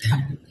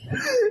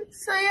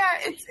 So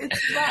it's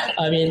that.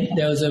 I mean,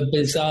 there was a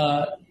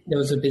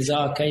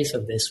bizarre case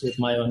of this with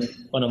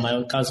one of my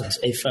own cousins,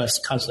 a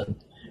first cousin.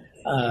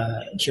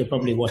 She'll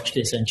probably watch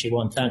this and she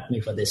won't thank me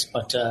for this,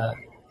 but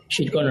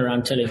she'd gone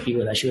around telling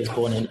people that she was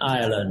born in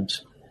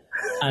Ireland.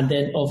 And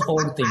then, of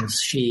all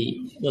things,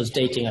 she was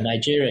dating a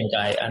Nigerian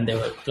guy, and they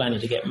were planning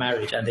to get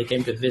married, and they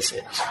came to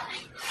visit.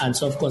 And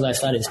so, of course, I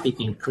started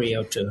speaking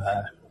Creole to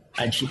her,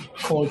 and she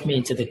called me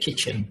into the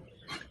kitchen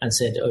and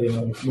said, we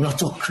not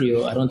talk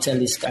Creole. I don't tell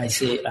this guy,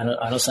 say,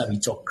 I don't sabi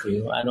talk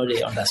Creole. I know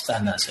they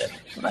understand. I said,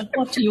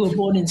 what, you were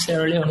born in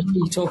Sierra Leone? What are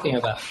you talking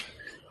about?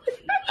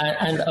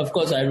 And of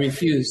course, I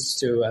refused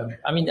to,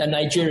 a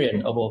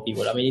Nigerian of all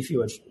people. If you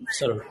were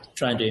sort of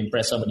trying to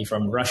impress somebody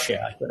from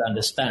Russia, I could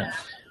understand.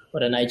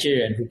 But a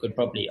Nigerian who could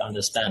probably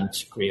understand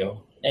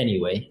Creole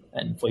anyway,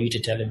 and for you to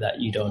tell him that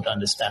you don't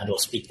understand or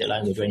speak the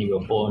language when you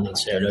were born in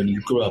Sierra Leone,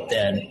 you grew up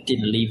there and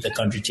didn't leave the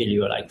country till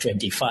you were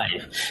 25.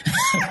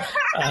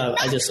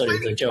 I just thought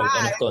it was a joke,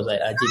 and of course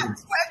I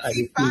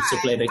refused to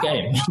play the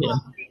game.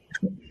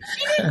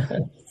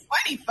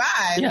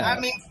 25? Yeah.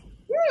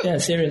 Yeah,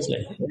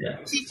 seriously. Yeah.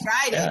 She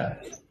tried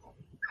it.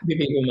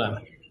 Bibi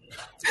Guma.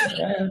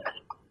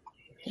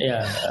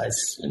 Yeah,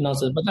 it's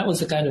nonsense. But that was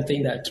the kind of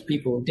thing that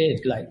people did.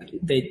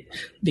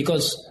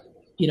 Because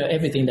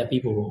everything that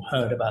people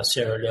heard about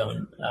Sierra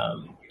Leone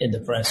in the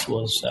press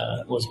was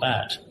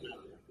bad.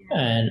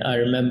 And I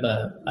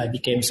remember I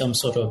became some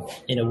sort of,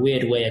 in a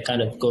weird way, a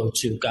kind of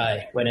go-to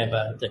guy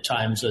whenever the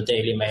Times or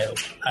Daily Mail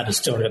had a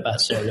story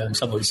about Sierra Leone.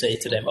 Someone would say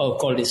to them, "Oh,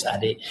 call this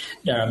Ade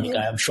Darami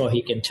guy. I'm sure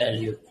he can tell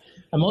you."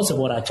 And most of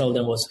what I told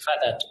them was the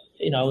fact that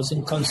I was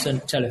in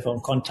constant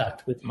telephone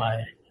contact with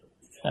my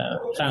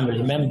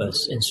family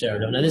members in Sierra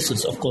Leone. And this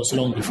was, of course,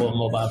 long before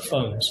mobile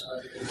phones.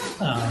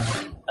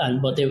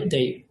 But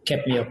they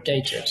kept me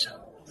updated.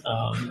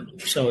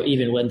 So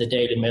even when the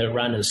Daily Mail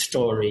ran a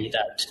story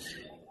that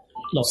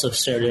lots of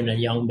Sierra Leonean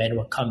young men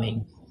were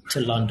coming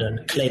to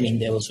London claiming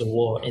there was a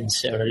war in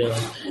Sierra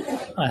Leone,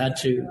 I had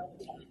to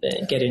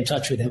get in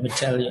touch with them and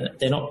tell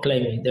they're not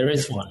claiming, there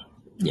is one.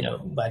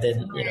 By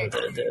then,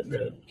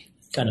 the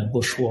kind of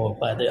Bush war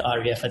by the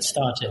RAF had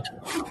started,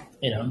 but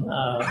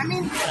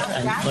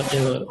they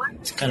were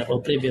kind of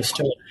oblivious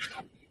to it.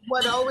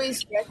 What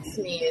always gets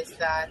me is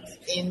that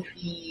in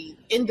the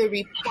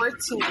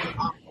reporting,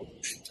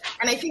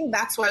 and I think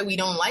that's why we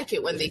don't like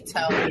it when they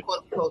tell,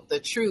 quote unquote,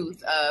 the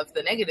truth of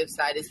the negative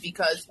side, is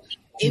because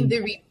in the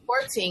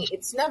reporting,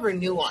 it's never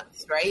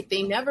nuanced, right?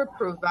 They never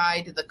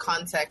provide the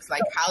context,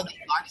 how they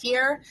got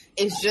here.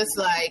 It's just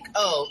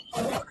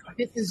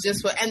this is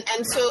just what,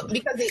 and so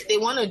because they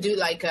want to do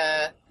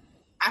a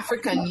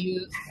African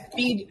news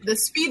the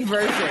speed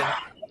version.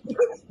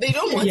 They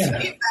don't want to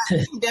give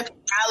that in-depth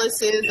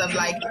analysis of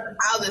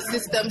how the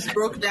systems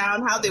broke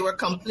down, how they were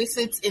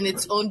complicit in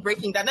its own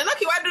breaking down. Then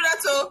okay, why do that?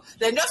 So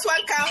then just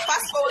one can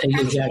fast forward.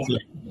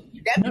 Exactly.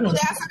 Then people there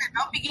so they're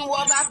not begin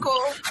war back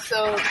home.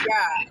 So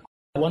yeah.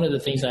 One of the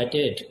things I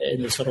did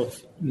in the sort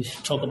of, you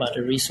talk about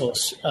the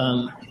resource,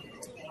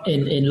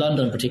 in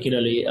London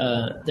particularly,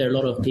 there are a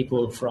lot of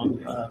people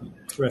from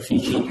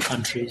refugee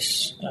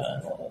countries,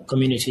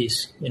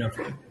 communities,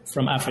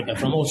 from Africa,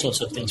 from all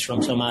sorts of things,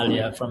 from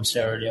Somalia, from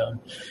Sierra Leone,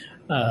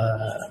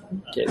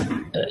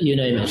 you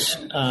name it.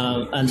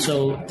 And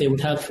so they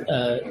would have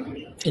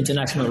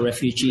International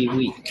Refugee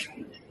Week.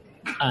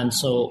 And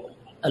so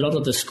a lot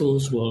of the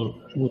schools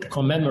would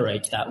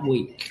commemorate that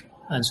week.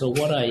 And so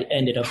what I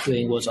ended up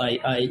doing was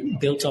I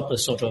built up a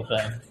sort of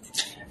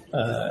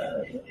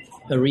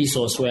a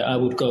resource where I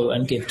would go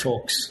and give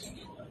talks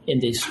in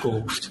these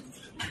schools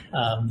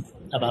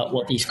about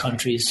what these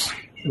countries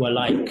were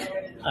like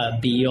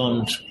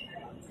beyond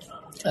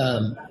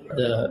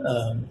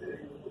the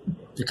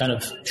kind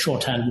of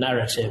shorthand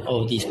narrative,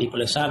 oh, these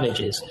people are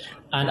savages.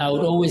 And I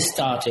would always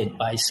start it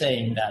by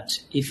saying that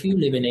if you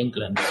live in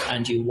England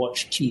and you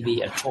watch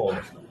TV at all,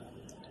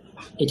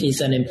 it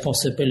is an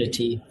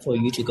impossibility for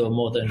you to go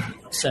more than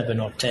 7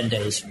 or 10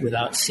 days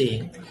without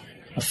seeing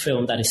a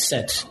film that is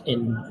set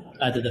in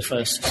either the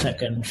First,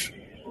 Second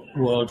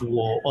World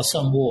War or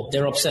some war.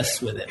 They're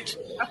obsessed with it.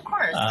 Of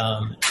course.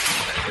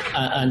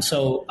 And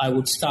so I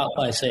would start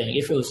by saying,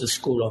 if it was a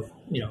school of,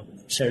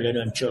 Sierra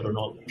Leonean children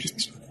or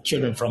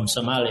children from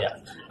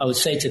Somalia, I would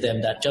say to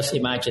them that just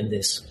imagine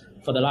this.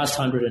 For the last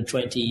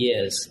 120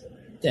 years,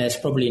 there's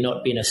probably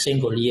not been a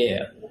single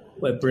year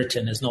where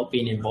Britain has not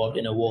been involved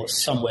in a war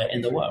somewhere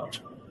in the world.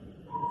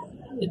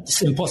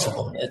 It's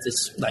impossible.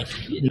 It's like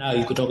now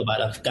you could talk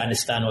about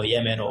Afghanistan or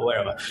Yemen or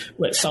wherever,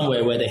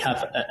 somewhere where they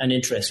have an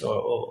interest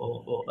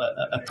or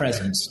a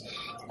presence.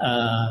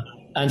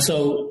 And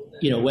so,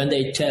 when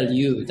they tell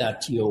you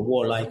that you're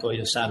warlike or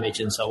you're savage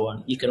and so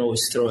on, you can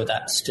always throw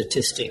that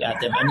statistic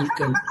at them and you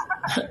can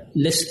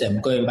list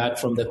them going back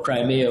from the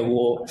Crimea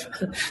War,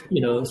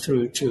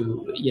 through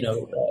to,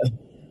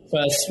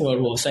 First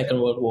World War,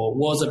 Second World War,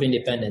 wars of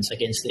independence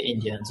against the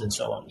Indians and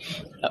so on.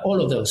 All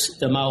of those,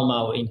 the Mau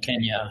Mau in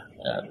Kenya,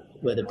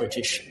 where the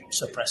British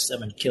suppressed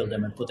them and killed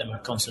them and put them in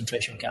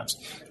concentration camps.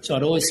 So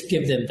I'd always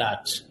give them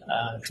that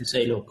to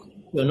say, look,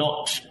 we're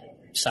not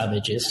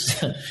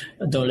savages.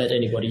 Don't let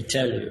anybody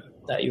tell you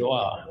that you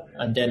are.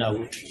 And then I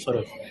would sort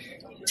of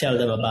tell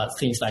them about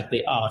things like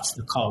the arts,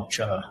 the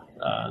culture,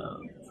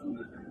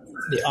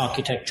 the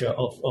architecture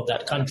of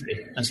that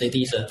country, and say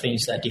these are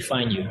things that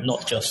define you,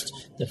 not just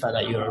the fact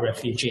that you're a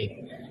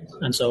refugee.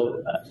 And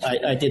so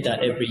I did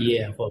that every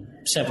year for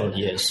several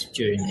years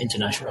during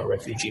International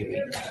Refugee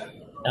Week.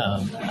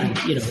 And,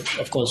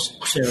 of course,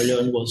 Sierra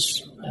Leone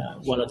was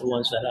one of the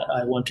ones that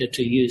I wanted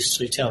to use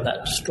to tell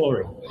that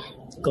story,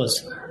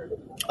 because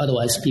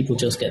otherwise people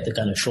just get the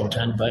kind of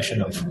shorthand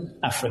version of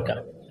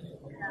Africa.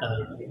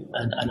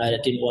 And I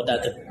didn't want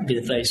that to be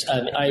the place.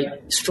 I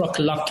struck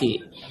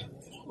lucky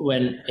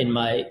when in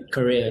my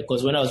career,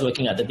 because when I was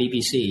working at the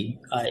BBC,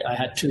 I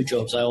had 2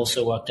 jobs. I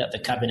also worked at the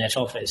Cabinet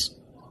Office.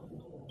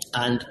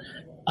 And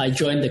I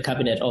joined the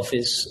Cabinet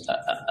Office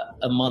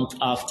a month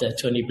after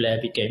Tony Blair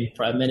became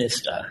Prime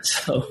Minister.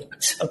 So,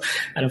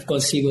 and of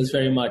course, he was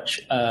very much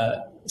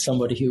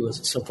somebody who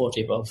was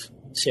supportive of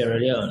Sierra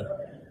Leone.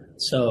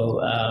 So,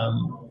 I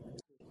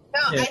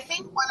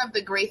think one of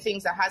the great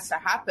things that has to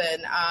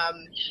happen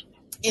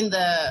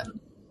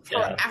for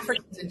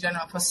Africans in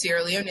general, for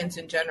Sierra Leoneans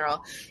in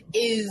general,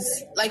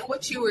 is like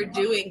what you were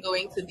doing,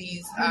 going to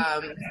these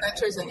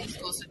centers and these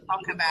schools to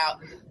talk about.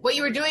 What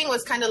you were doing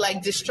was kind of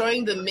like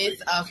destroying the myth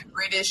of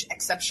British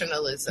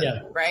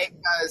exceptionalism, right?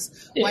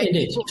 Because white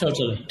people,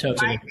 totally.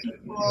 Black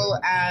people,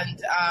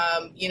 and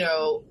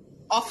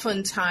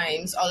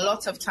oftentimes, a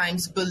lot of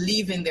times,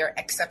 believe in their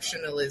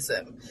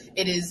exceptionalism.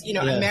 It is,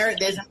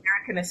 there's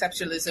American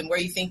exceptionalism where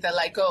you think that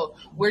like, oh,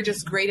 we're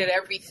just great at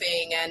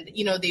everything. And,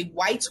 they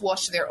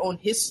whitewash their own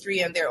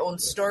history and their own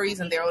stories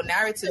and their own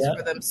narratives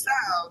for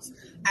themselves.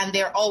 And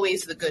they're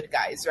always the good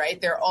guys, right?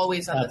 They're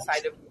always on the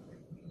side of.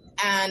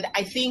 And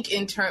I think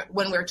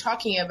when we're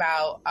talking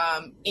about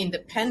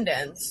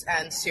independence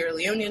and Sierra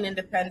Leonean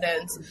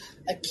independence,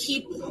 a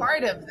key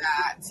part of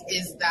that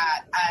is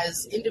that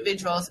as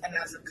individuals and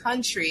as a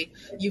country,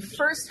 you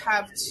first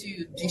have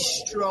to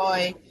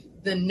destroy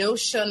the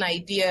notion,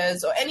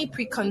 ideas, or any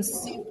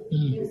preconceived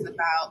views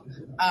about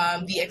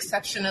the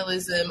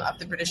exceptionalism of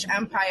the British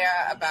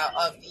Empire, of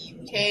the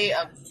UK,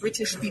 of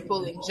British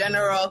people in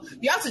general.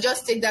 You have to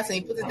just take that and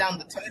you put it down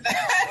the toilet.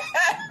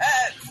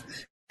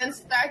 And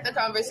start the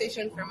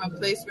conversation from a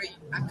place where you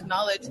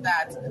acknowledge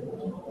that,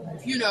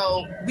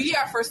 we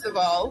are, first of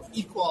all,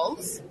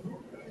 equals.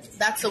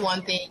 That's the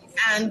one thing.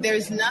 And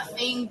there's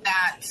nothing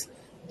that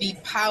the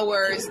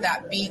powers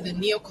that be the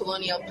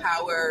neo-colonial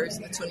powers,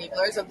 the Tony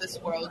Blairs of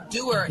this world,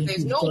 do, or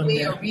there's no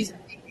way or reason.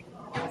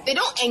 They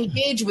don't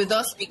engage with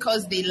us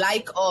because they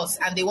like us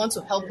and they want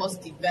to help us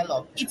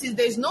develop.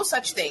 There's no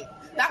such thing.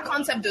 That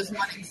concept does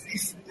not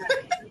exist.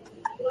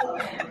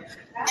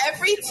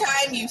 Every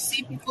time you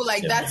see people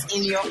like that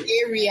in your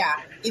area,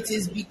 it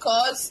is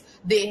because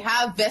they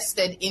have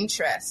vested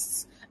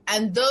interests.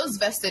 And those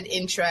vested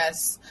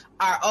interests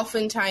are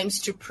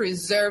oftentimes to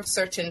preserve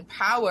certain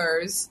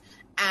powers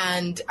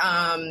and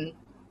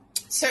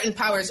certain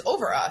powers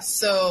over us.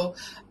 So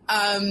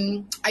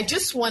I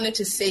just wanted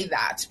to say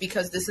that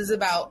because this is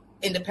about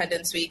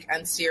Independence Week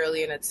and Sierra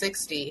Leone at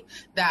 60,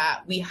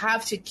 that we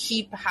have to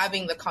keep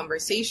having the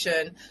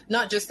conversation,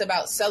 not just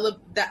about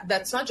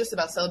that's not just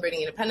about celebrating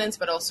independence,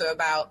 but also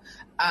about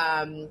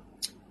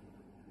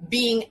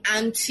being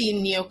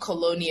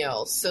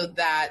anti-neocolonial, so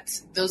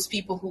that those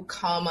people who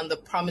come on the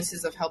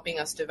promises of helping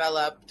us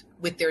develop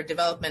with their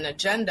development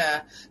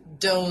agenda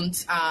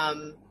don't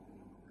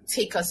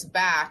take us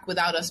back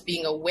without us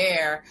being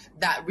aware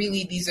that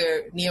really these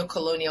are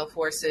neocolonial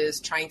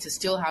forces trying to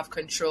still have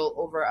control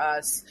over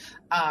us,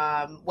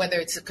 whether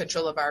it's the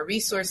control of our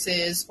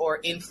resources or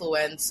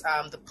influence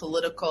the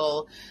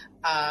political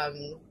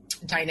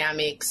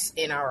dynamics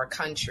in our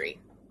country.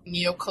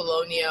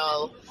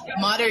 Neocolonial,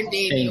 modern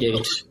day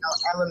neocolonial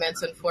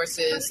elements and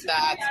forces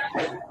that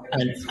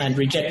and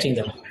rejecting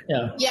them.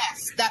 Yeah.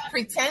 Yes, that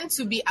pretend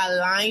to be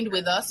aligned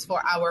with us for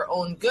our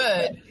own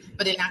good,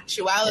 but in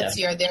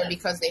actuality are there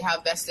because they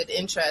have vested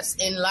interests.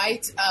 In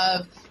light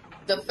of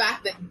the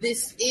fact that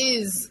this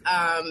is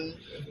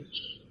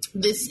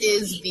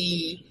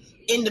the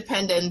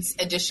Independence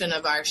edition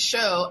of our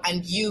show,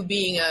 and you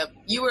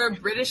were a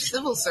British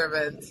civil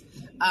servant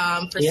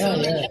for so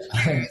many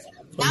years.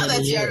 Now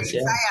that you're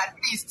retired,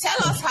 please tell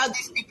us how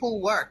these people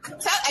work.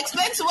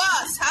 Explain to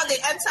us how they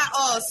enter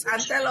us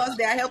and tell us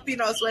they are helping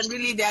us when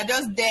really they are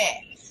just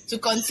there to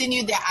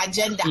continue their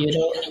agenda.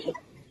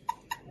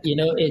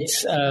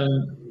 It's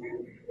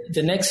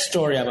the next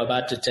story I'm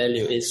about to tell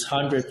you is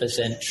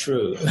 100%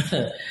 true.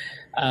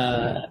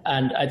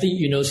 And I think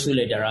you know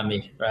Sule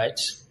Darami, right?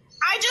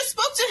 I just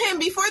spoke to him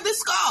before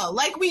this call.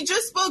 Like, we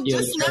just spoke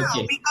just now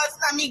because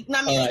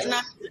Nami,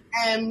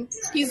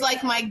 he's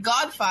like my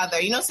godfather.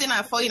 You know, saying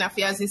I fall in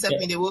affairs, he said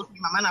me the work,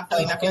 my man I fall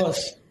in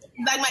affairs.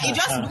 Like he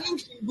just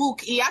finished the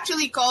book. He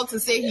actually called to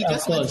say he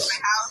just went to my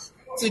house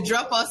to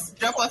drop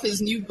off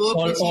his new book.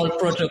 All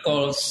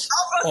protocols.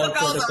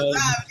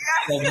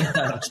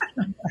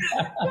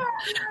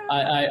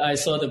 I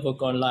saw the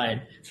book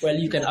online. Well,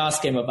 you can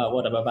ask him about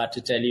what I'm about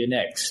to tell you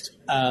next.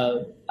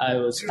 I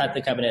was at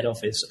the Cabinet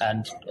Office,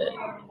 and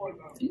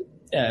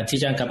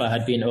Tijan Kaba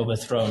had been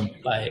overthrown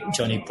by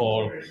Johnny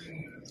Paul.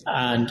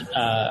 And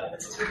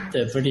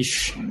the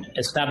British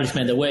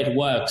establishment, the way it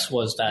works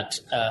was that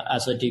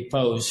as a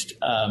deposed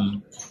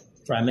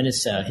Prime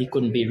Minister, he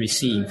couldn't be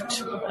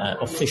received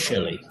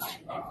officially.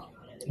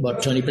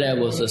 But Tony Blair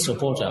was a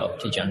supporter of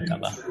Tijan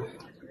Kaba.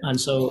 And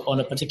so on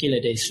a particular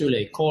day,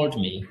 Sule called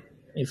me.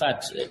 In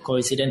fact,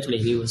 coincidentally,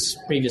 he was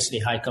previously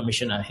High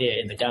Commissioner here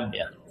in the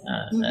Gambia.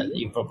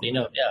 You probably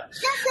know,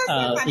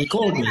 Yes, he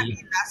called me.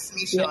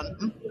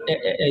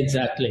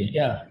 Exactly,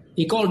 yeah.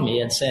 He called me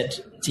and said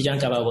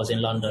Tijan Kaba was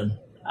in London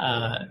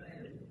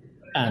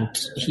and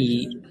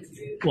he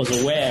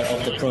was aware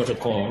of the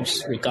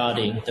protocols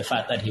regarding the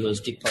fact that he was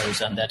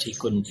deposed and that he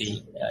couldn't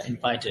be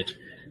invited.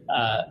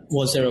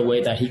 Was there a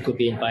way that he could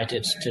be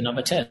invited to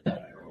number 10?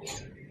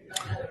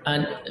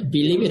 And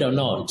believe it or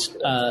not,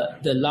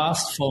 the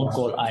last phone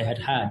call I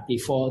had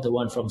before the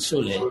one from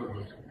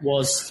Sule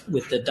was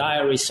with the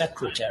diary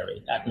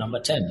secretary at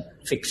number 10,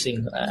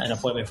 fixing an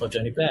appointment for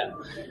Tony Blair.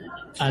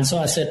 And so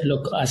I said,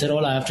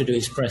 all I have to do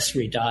is press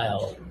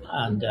redial,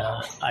 and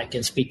I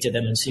can speak to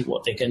them and see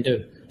what they can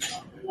do.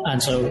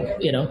 And so,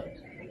 he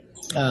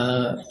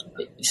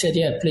said,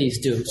 yeah, please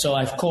do. So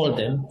I've called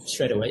them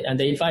straight away, and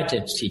they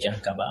invited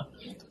Tijan Kaba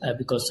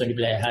because Tony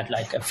Blair had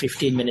like a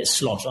 15-minute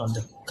slot on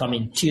the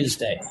coming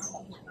Tuesday.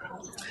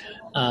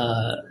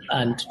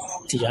 And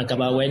Tijan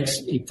Kaba went,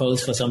 he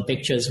posed for some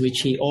pictures,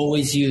 which he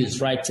always used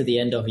right to the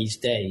end of his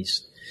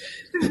days.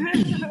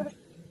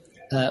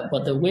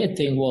 But the weird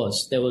thing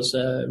was, there was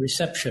a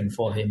reception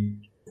for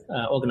him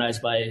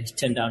organized by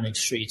 10 Downing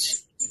Street,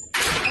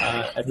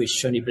 at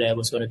which Tony Blair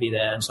was going to be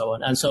there and so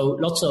on. And so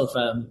lots of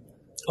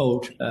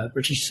old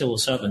British civil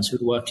servants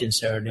who'd worked in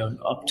Sierra Leone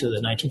up to the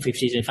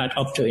 1950s, in fact,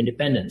 up to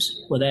independence,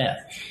 were there.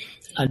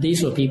 And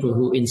these were people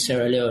who in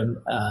Sierra Leone,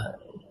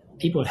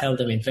 people held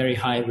them in very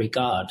high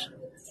regard.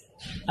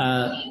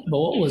 But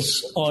what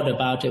was odd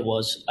about it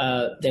was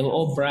they were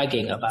all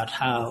bragging about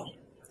how,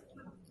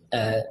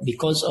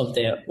 because of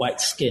their white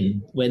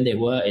skin, when they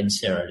were in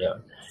Sierra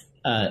Leone,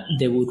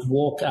 they would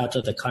walk out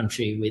of the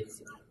country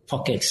with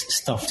pockets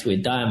stuffed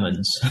with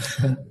diamonds.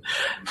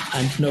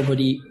 And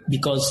nobody,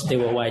 because they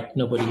were white,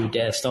 nobody would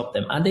dare stop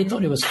them. And they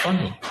thought it was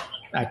funny,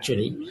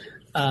 actually.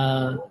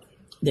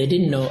 They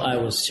didn't know I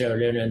was Sierra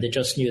Leonean. They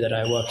just knew that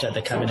I worked at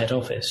the Cabinet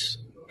Office.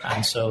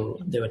 And so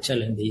they were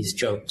telling these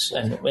jokes.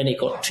 And when it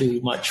got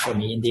too much for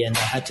me, in the end,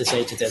 I had to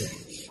say to them,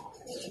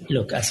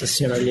 look, as a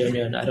Sierra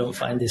Leonean, I don't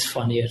find this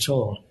funny at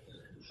all.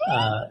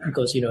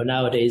 Because,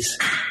 nowadays,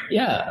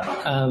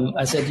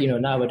 I said,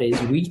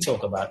 nowadays we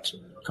talk about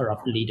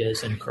corrupt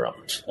leaders and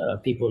corrupt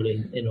people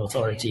in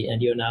authority,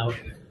 and you're now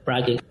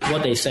bragging.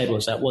 What they said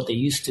was that what they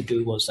used to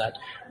do was that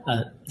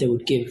they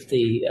would give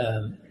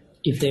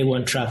if they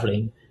weren't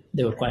traveling,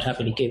 they would quite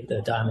happily give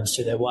the diamonds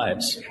to their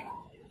wives.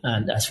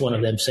 And as one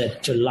of them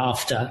said to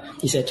laughter,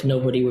 he said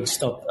nobody would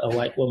stop a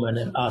white woman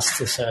and ask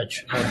to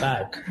search her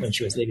bag when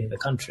she was leaving the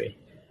country.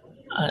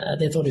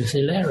 They thought it was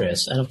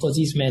hilarious. And of course,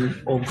 these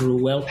men all grew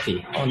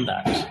wealthy on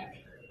that.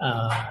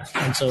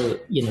 And so,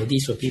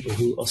 these were people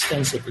who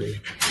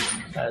ostensibly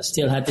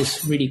still had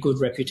this really good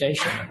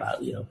reputation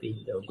about,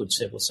 being they were good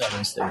civil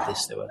servants, they were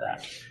this, they were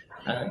that.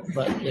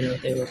 But,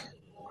 they were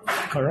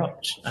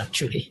corrupt,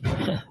 actually.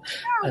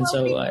 And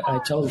so I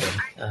told them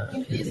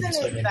in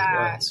so many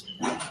words.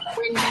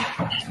 When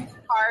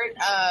part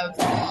of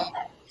the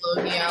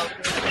colonial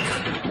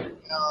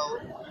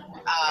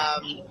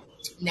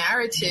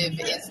narrative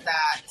is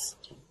that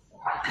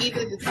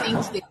either the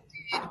things they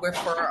did were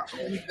for our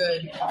own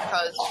good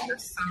because we're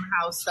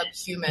somehow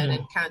subhuman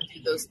and can't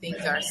do those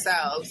things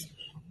ourselves,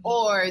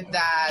 or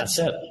that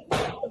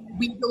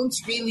we don't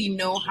really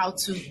know how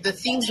to, the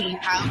things we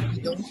have,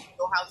 we don't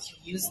know how to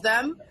use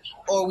them,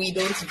 or we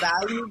don't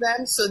value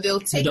them, so they'll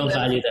take them. We don't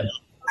value them.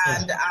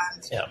 And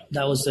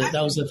that was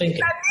the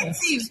thinking.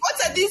 Natives.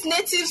 What are these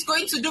natives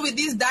going to do with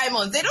these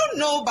diamonds? They don't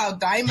know about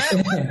diamonds.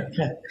 Let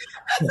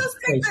us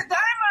take the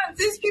diamonds.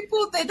 These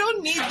people, they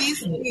don't need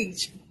these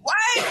things.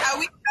 Why are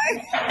we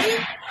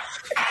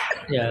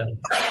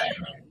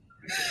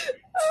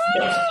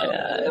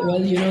well,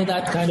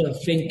 that kind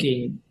of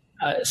thinking.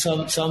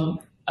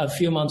 A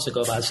few months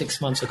ago, about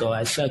 6 months ago,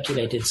 I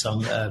circulated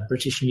some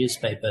British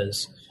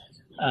newspapers.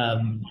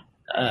 From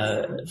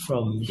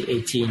the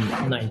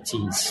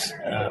 1890s,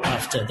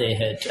 after they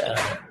had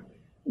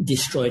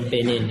destroyed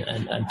Benin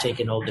and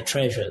taken all the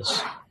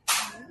treasures.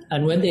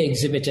 And when they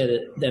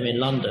exhibited them in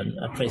London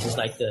at places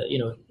like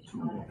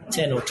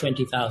 10 or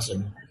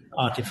 20,000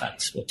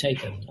 artifacts were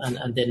taken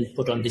and then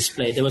put on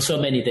display. There were so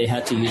many, they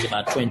had to use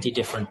about 20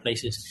 different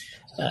places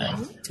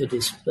to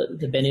display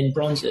the Benin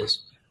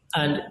bronzes.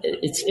 And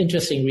it's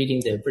interesting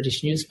reading the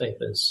British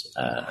newspapers.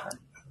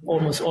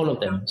 Almost all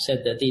of them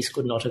said that these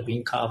could not have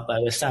been carved by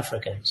West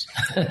Africans.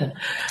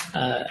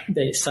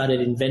 They started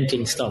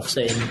inventing stuff,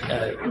 saying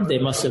they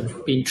must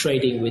have been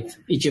trading with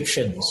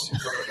Egyptians.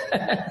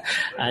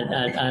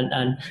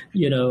 and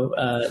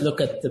look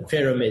at the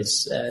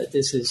pyramids.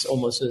 This is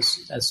almost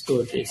as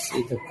good.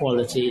 The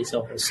quality is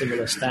of a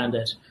similar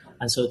standard.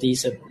 And so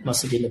these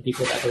must have been the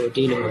people that they were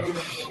dealing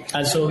with.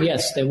 And so,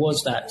 yes, there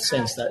was that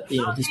sense that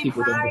these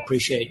people don't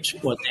appreciate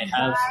what they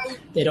have.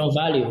 They don't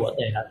value what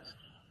they have.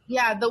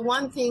 Yeah, the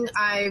one thing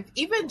I've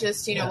even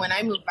just, when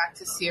I moved back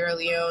to Sierra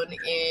Leone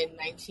in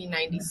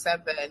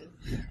 2007,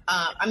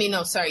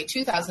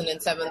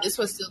 2007, this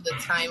was still the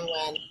time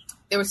when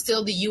there was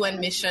still the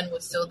UN mission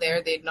was still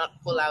there. They'd not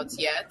pulled out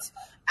yet.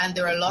 And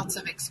there were lots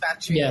of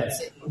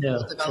expatriates in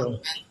the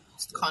development,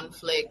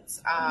 conflict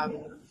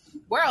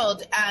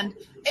world. And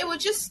it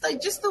was just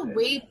the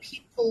way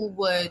people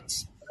would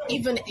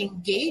even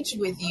engage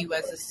with you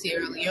as a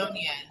Sierra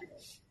Leonean.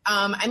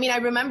 I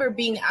remember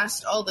being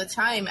asked all the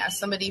time as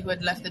somebody who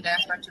had left the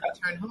diaspora to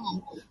return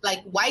home,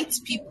 like white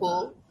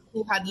people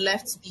who had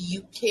left the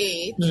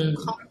UK to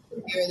come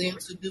to Sierra Leone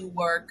to do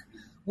work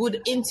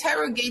would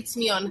interrogate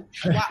me on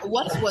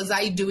what was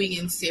I doing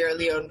in Sierra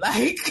Leone?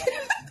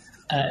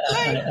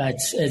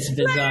 It's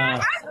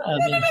bizarre.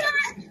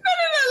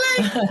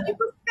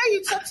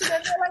 You talk to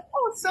them, they're like,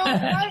 oh, so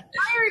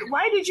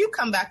why did you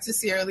come back to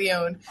Sierra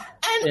Leone?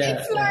 And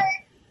it's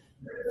like,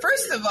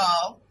 first of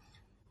all,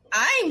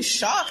 I'm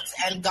shocked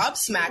and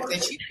gobsmacked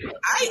that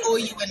I owe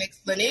you an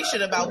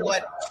explanation about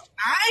what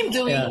I'm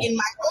doing in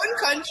my own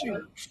country.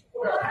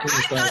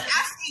 I'm not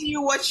asking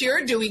you what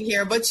you're doing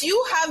here, but you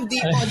have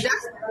the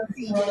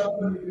audacity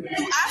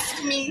to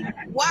ask me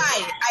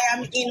why I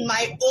am in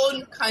my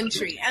own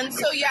country. And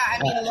so,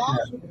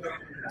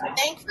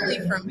 thankfully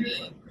for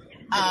me,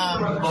 when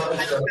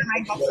I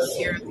got to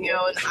Sierra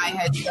Leone, I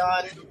had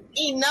done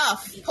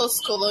enough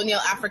post-colonial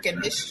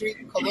African history,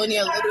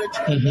 colonial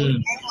literature,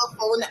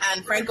 Anglophone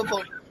and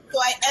Francophone. So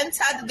I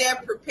entered there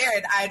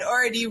prepared. I had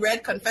already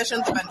read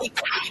Confessions of an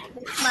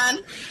Economic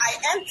Man. I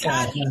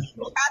entered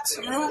that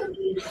room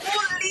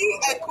fully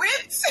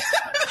equipped.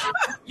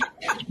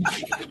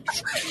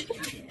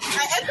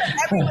 I entered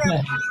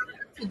everywhere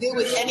to deal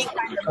with any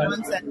kind of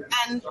nonsense.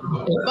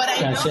 But I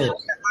know that there are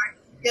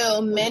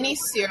still many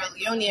Sierra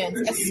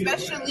Leoneans,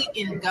 especially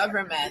in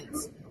government,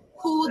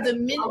 who the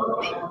minute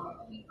they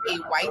a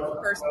white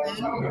person,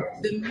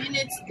 the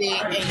minute they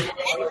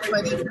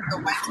anybody who's a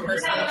white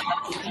person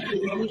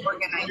in any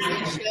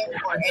organization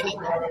or any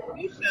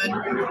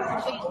institution,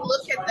 they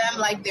look at them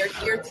like they're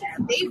here to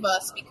save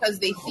us because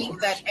they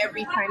think that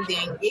every time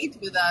they engage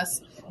with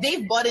us,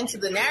 they've bought into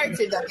the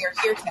narrative that they're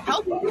here to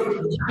help us.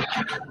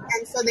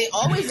 And so they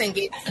always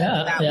engage with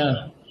that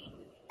way.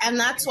 And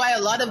that's why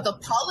a lot of the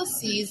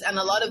policies and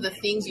a lot of the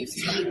things you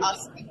see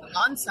us taking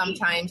on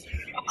sometimes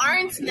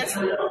aren't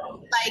necessarily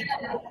like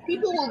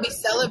people will be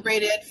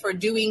celebrated for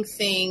doing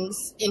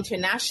things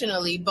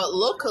internationally, but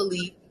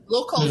locally,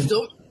 locals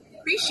don't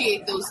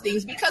appreciate those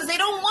things because they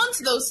don't want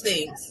those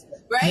things,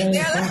 right?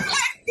 They're like,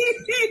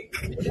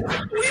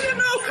 we don't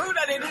know who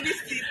that they do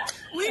this thing.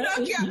 We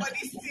don't care about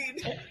this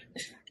thing.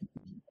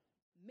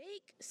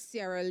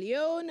 Sierra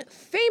Leone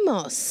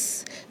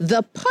Famous.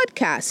 The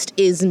podcast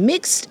is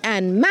mixed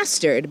and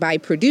mastered by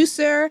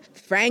producer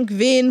Frank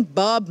Vin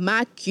Bob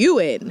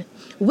McEwen.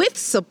 with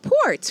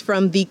support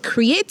from the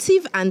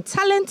creative and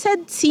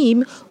talented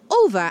team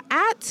over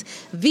at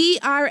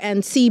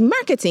VRNC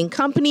Marketing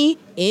Company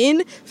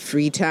in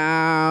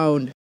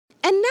Freetown.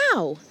 And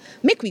now,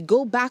 make we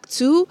go back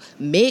to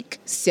Make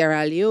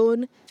Sierra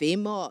Leone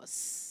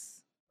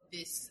Famous.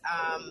 This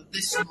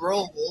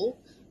role,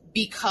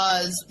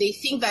 because they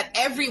think that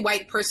every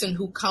white person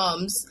who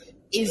comes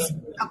is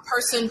a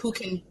person who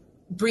can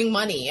bring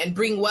money and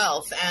bring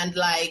wealth, and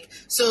like,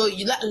 so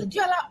you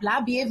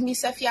behave me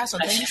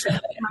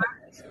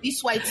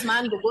this white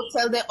man go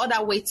tell the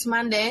other white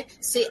man there,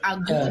 say I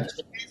good,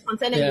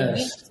 sometimes they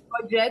win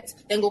project,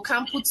 then go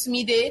come put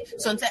me there,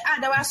 sometimes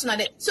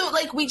so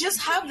like we just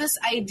have this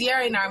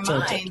idea in our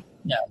mind.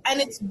 Yeah. And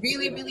it's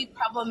really, really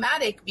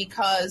problematic,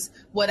 because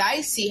what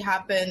I see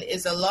happen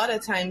is a lot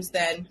of times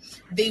then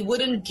they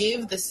wouldn't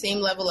give the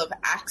same level of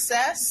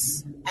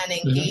access and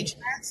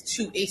engagement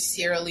to a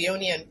Sierra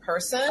Leonean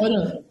person,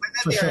 whether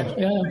they're in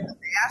the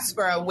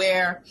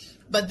diaspora,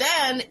 but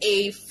then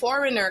a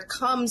foreigner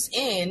comes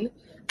in,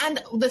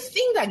 and the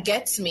thing that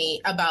gets me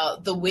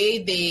about the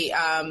way they,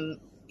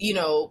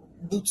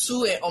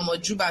 Butu and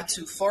Omojuba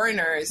to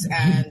foreigners,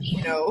 and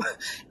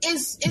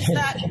is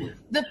that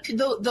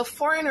the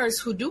foreigners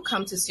who do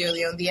come to Sierra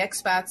Leone, the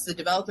expats, the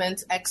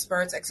development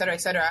experts, et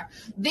cetera,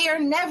 they are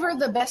never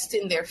the best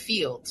in their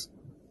field.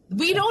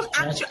 We don't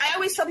actually, I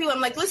always tell people,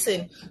 I'm like,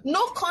 listen,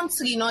 no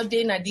country not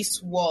in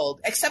this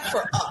world, except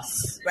for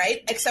us,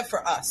 right? Except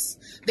for us.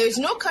 There's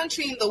no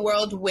country in the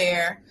world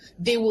where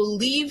they will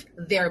leave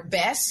their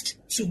best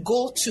to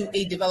go to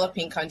a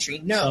developing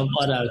country. No. Some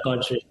other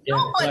country. Yeah,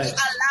 nobody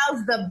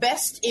allows the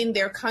best in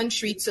their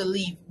country to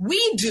leave.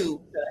 We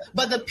do.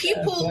 But the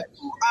people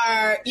who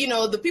are,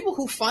 the people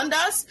who fund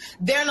us,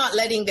 they're not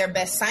letting their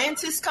best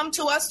scientists come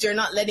to us. They're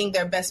not letting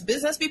their best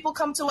business people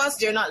come to us.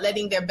 They're not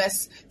letting their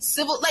best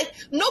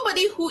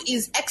nobody who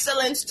is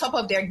excellent, top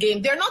of their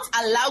game, they're not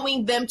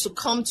allowing them to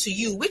come to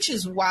you, which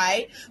is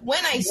why when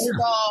I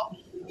saw,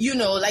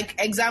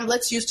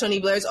 let's use Tony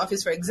Blair's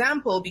office, for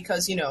example,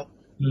 because,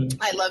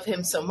 I love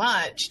him so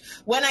much.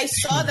 When I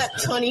saw that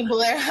Tony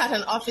Blair had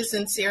an office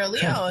in Sierra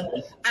Leone,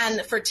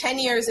 and for 10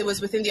 years it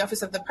was within the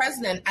office of the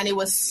president, and it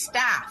was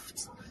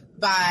staffed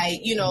by,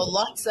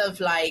 lots of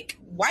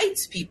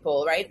white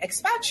people, right?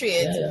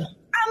 Expatriates. Yeah.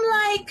 I'm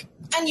like,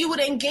 and you would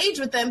engage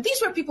with them.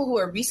 These were people who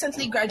were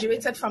recently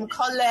graduated from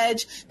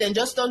college, then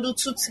just don't do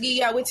 2-3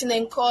 years waiting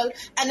and call,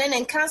 and then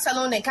in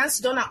salon, they can't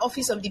sit down at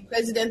office of the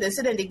president and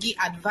sit and they give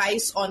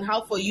advice on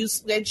how for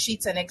use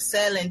spreadsheets and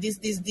Excel and this.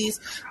 And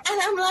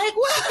I'm like,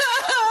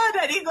 what?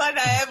 Daddy God,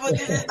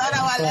 this is not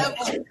our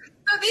level. So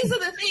these are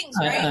the things,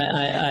 right?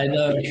 I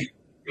know.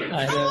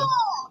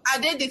 Are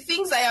they the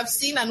things I have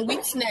seen and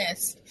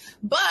witnessed?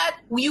 But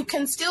you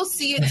can still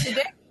see it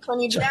today. When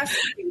you just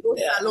go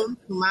salon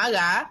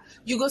tomorrow,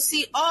 you go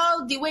see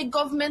all the way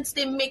governments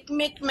they make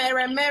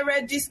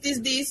mirror,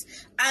 this,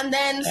 and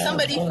then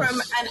somebody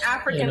from an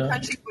African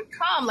country would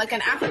come, like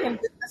an African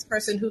business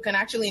person who can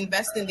actually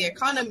invest in the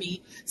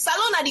economy.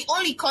 Salon are the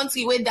only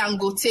country where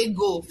Dangote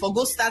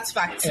go start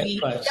factory.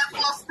 They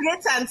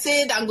frustrate and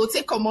say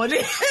Dangote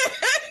commodity.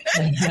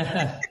 Then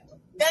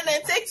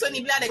they take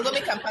Tony Blair and go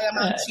make a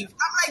Paramount chief.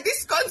 I'm like,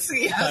 this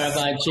country.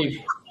 Paramount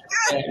chief.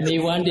 Me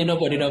one day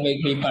nobody don't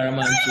make me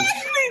Paramount chief.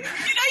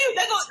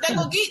 They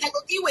go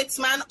give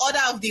Waitzman order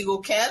of the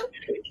Rokel.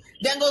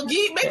 Then go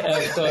give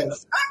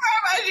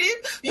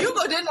you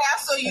go there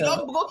so you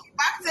don't go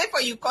back there for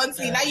your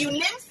country. Now you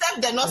name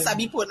self they not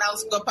sabi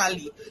pronounce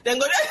properly. Then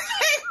go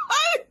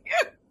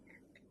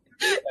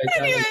there.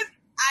 Anyways,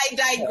 I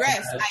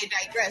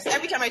digress.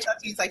 Every time I talk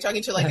to you, it's like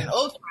talking to an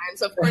old friend.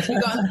 So of course we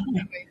go on.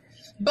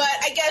 But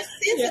I guess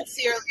since it's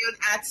Sierra Leone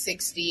at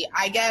 60,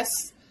 I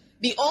guess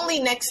the only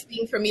next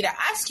thing for me to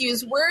ask you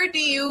is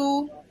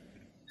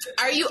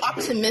are you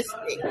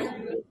optimistic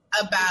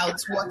about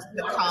what's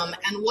to come,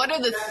 and what are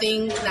the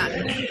things that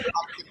make you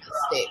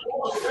optimistic?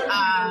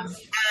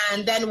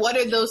 And then what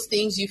are those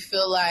things you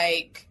feel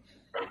like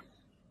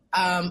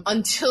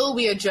until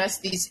we address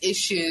these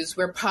issues,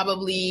 we're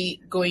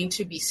probably going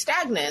to be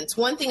stagnant?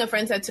 One thing a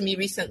friend said to me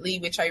recently,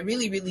 which I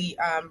really, really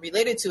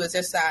related to, is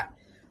just that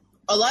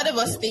a lot of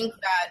us think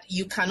that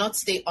you cannot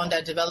stay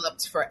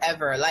underdeveloped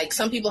forever. Like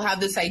some people have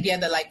this idea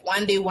that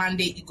one day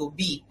it will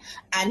be.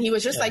 And he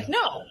was just like,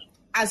 no.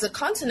 As a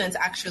continent,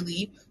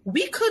 actually,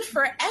 we could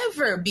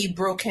forever be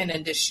broken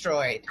and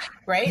destroyed,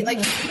 right?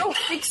 If you don't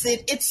fix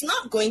it, it's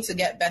not going to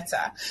get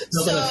better. It's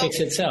not going to fix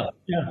itself.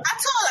 Yeah.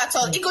 At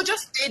all. It could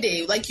just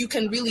stay there. You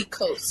can really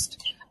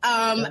coast.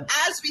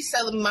 As we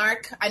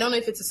mark, I don't know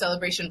if it's a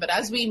celebration, but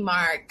as we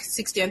mark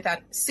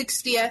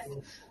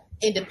 60th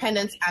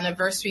independence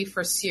anniversary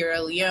for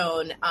Sierra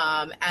Leone,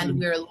 and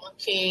we're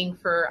looking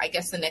for, I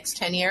guess, the next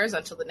 10 years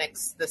until the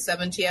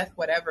 70th,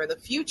 whatever the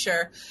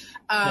future.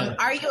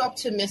 Are you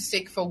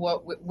optimistic for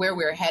where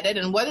we're headed,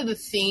 and what are the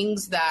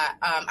things that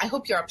I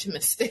hope you're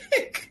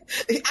optimistic?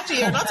 Actually,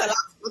 you're not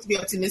allowed to be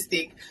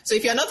optimistic. So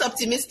if you're not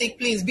optimistic,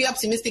 please be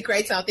optimistic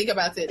right now. Think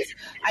about it.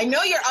 I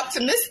know you're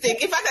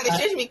optimistic. In fact, I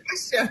change my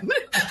question.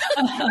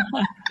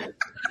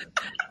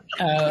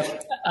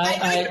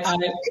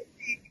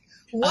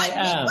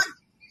 What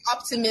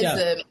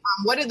optimism? Yeah.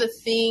 What are the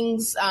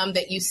things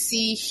that you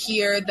see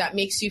here that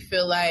makes you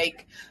feel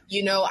like,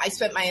 I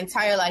spent my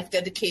entire life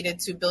dedicated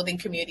to building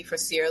community for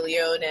Sierra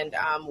Leone and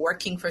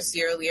working for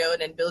Sierra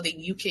Leone and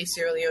building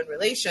UK-Sierra Leone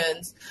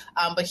relations.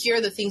 But here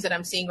are the things that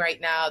I'm seeing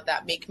right now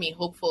that make me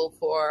hopeful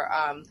for,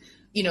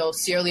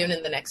 Sierra Leone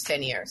in the next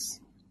 10 years.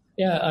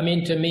 Yeah, I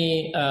mean, to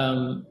me,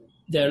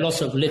 there are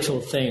lots of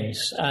little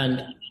things.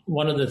 And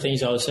one of the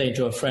things I was saying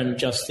to a friend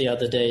just the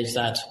other day is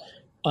that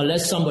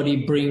unless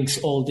somebody brings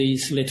all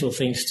these little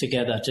things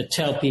together to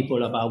tell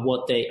people about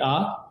what they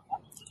are,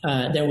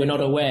 then we're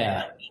not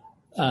aware.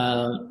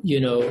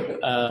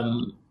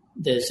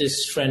 There's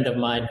this friend of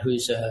mine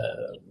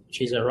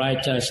she's a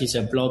writer, she's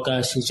a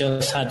blogger, she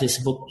just had this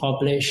book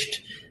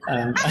published.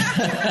 And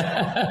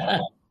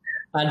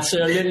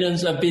Sierra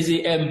Leoneans are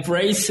busy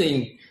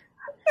embracing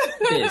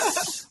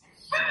this.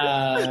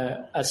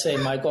 I say,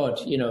 my God,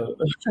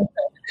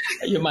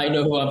 you might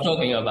know who I'm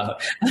talking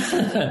about.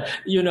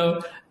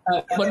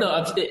 But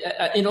no,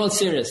 in all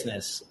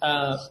seriousness,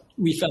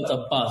 we felt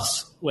a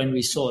buzz when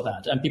we saw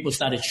that, and people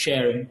started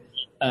sharing,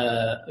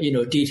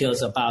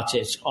 details about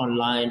it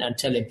online and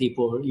telling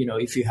people,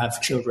 if you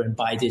have children,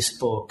 buy this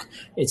book.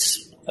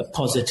 It's a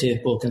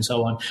positive book and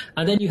so on.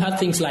 And then you had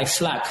things like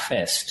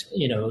Slackfest,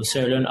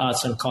 Sierra Leone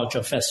Arts and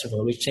Culture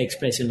Festival, which takes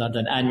place in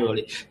London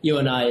annually. You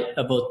and I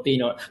have both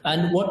been on.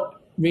 And what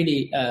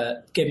really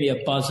gave me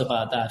a buzz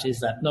about that is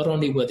that not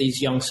only were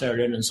these young Sierra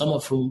Leoneans, some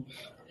of whom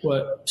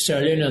were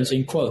Sierra Leoneans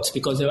in quotes,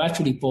 because they were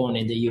actually born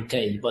in the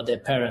UK, but their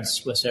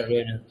parents were Sierra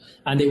Leonean.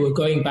 And they were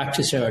going back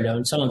to Sierra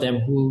Leone, some of them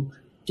who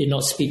did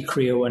not speak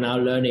Creole were now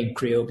learning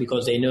Creole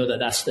because they know that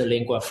that's the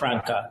lingua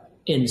franca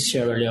in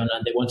Sierra Leone,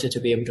 and they wanted to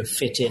be able to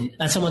fit in.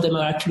 And some of them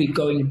are actually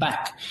going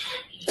back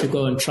to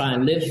go and try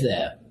and live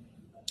there.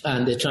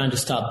 And they're trying to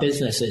start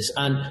businesses.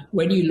 And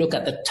when you look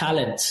at the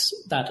talents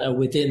that are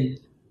within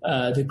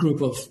the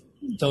group of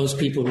those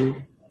people who,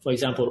 for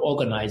example,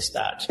 organized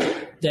that,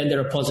 then there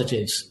are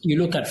positives. You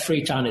look at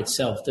Freetown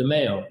itself, the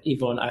mayor,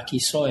 Yvonne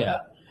Aki-Sawyer,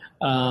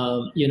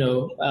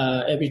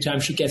 every time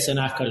she gets an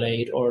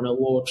accolade or an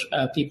award,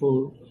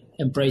 people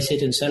embrace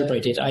it and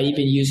celebrate it. I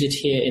even use it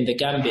here in the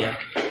Gambia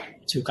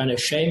to kind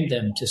of shame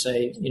them, to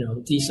say,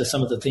 these are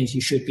some of the things you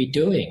should be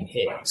doing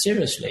here,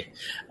 seriously.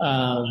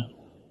 But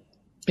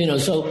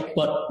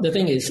the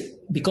thing is,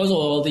 because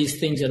all these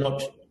things are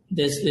not,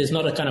 there's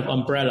not a kind of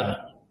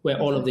umbrella where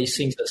all of these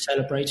things are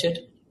celebrated,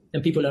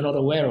 and people are not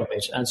aware of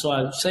it. And so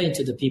I'm saying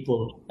to the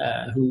people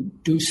who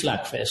do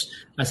Slackfest,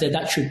 I said,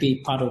 that should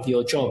be part of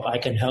your job. I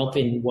can help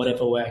in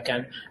whatever way I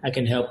can. I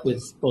can help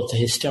with both the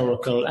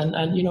historical and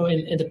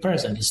in the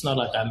present. It's not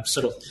like I'm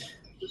sort of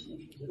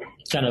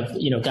kind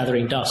of,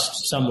 gathering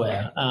dust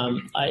somewhere.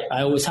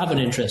 I always have an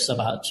interest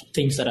about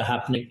things that are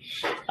happening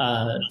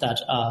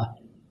that are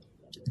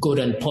good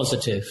and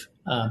positive,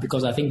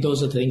 because I think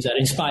those are the things that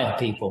inspire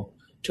people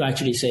to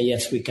actually say,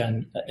 yes, we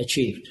can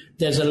achieve.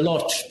 There's a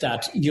lot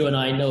that you and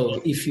I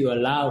know, if you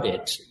allowed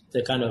it,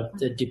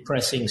 the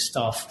depressing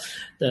stuff,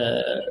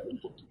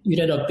 you'd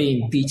end up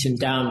being beaten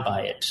down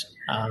by it.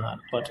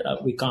 But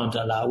we can't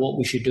allow. What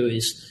we should do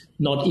is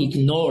not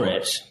ignore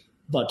it,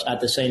 but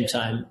at the same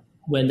time,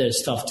 when there's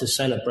stuff to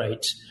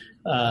celebrate,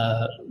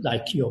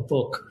 like your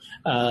book,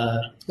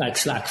 like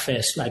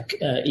Slackfest, like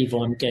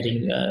Yvonne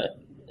getting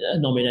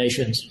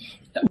nominations,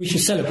 we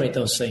should celebrate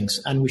those things,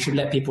 and we should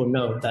let people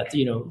know that,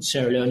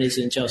 Sierra Leone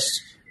isn't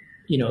just,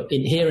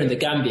 here in the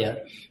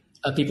Gambia,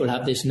 people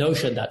have this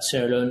notion that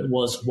Sierra Leone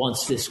was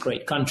once this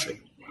great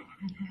country,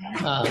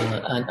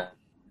 and a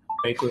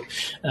very good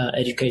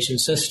education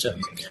system.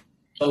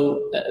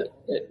 So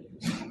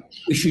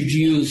we should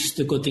use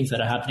the good things that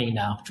are happening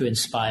now to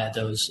inspire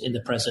those in the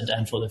present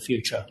and for the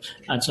future.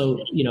 And so,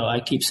 I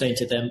keep saying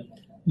to them,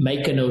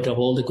 make a note of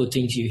all the good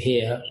things you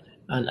hear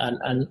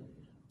and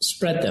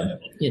spread them,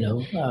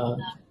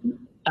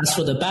 As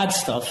for the bad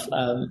stuff,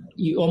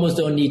 you almost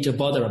don't need to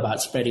bother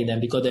about spreading them,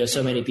 because there are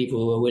so many people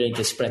who are willing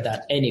to spread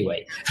that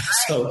anyway.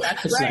 So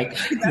it's like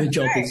your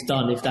job is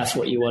done if that's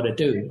what you want to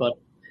do. But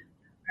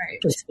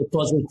it's the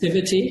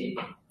positivity,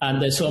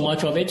 and there's so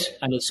much of it,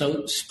 and it's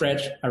so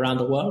spread around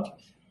the world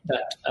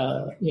that,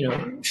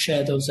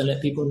 share those and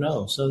let people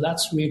know. So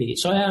that's really,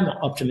 so I am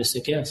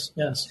optimistic, yes.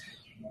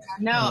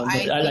 No,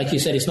 like you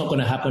said, it's not going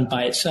to happen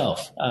by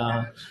itself.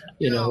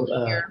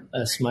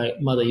 As my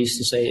mother used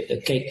to say, a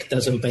cake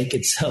doesn't bake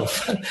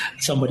itself.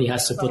 Somebody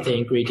has to put the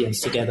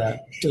ingredients together,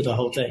 do the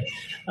whole thing.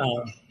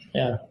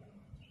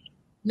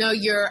 No,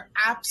 you're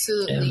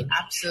absolutely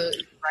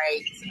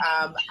right.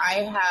 I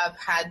have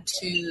had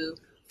to,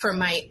 for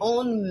my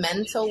own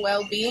mental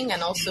well-being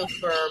and also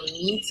for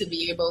me to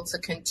be able to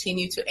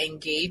continue to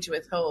engage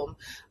with home,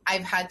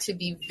 I've had to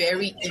be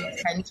very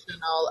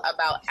intentional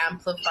about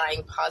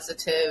amplifying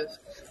positive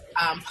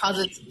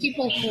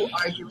people who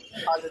are doing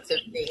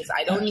positive things.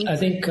 I don't need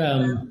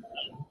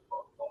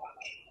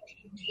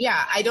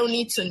I don't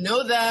need to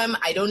know them.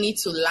 I don't need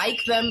to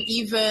like them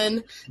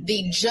even.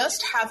 They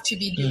just have to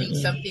be doing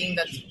something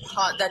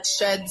that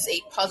sheds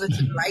a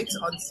positive light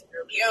on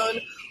Sierra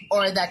Leone,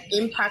 or that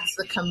impacts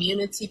the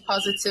community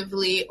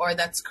positively, or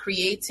that's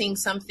creating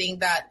something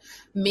that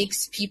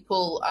makes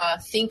people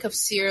think of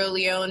Sierra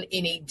Leone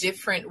in a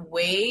different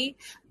way.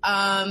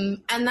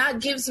 And that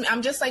gives me,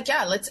 I'm just like,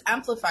 yeah, let's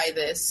amplify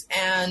this.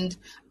 And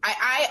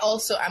I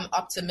also am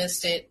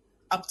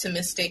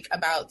optimistic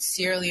about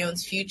Sierra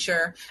Leone's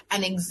future,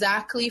 and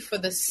exactly for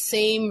the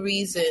same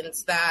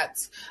reasons that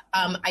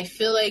I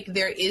feel like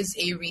there is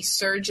a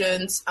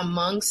resurgence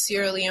among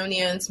Sierra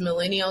Leoneans,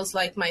 millennials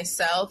like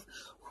myself,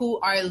 who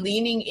are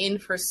leaning in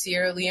for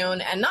Sierra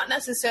Leone and not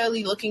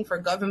necessarily looking for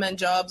government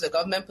jobs or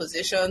government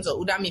positions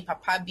or Udami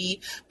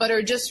Papabi, but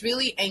are just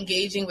really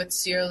engaging with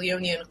Sierra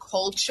Leonean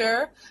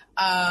culture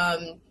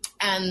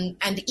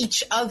and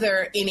each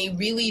other in a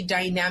really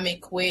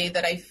dynamic way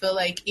that I feel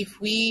like if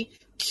we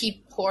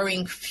keep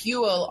pouring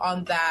fuel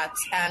on that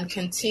and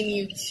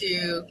continue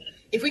to,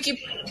 if we keep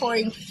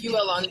pouring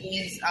fuel on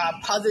these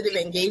positive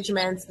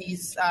engagements,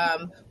 these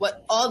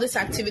all this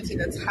activity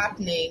that's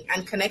happening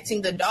and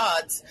connecting the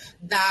dots,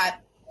 that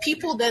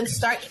people then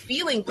start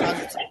feeling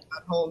positive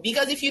about home.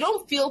 Because if you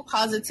don't feel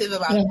positive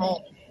about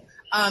home,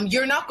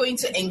 you're not going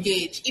to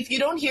engage. If you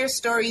don't hear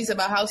stories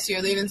about how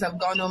Sierra Leoneans have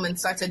gone home and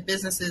started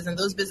businesses and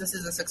those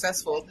businesses are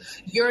successful,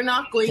 you're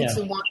not going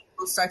to want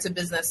to start a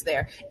business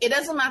there. It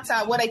doesn't matter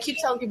what I keep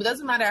telling people, it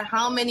doesn't matter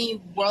how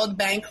many World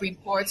Bank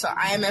reports or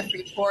IMF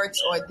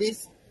reports or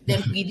this,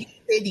 then we did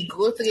say the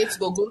growth rates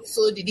go good,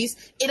 so did this.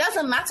 It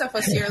doesn't matter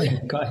for Sierra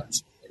Leone.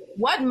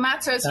 What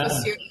matters for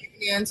Sierra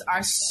Leoneans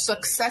are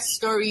success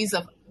stories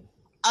of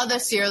other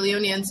Sierra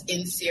Leoneans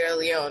in Sierra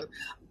Leone.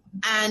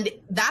 And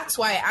that's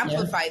why I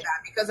amplify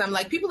that, because I'm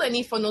like, people that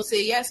need for no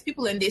say yes,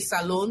 people in this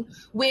salon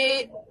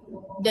where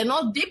they're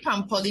not deep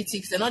on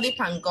politics, they're not deep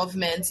on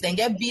government, then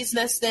get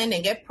business, then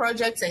get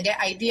projects and get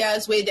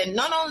ideas where then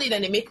not only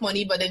then they make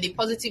money, but then they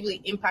positively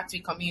impact the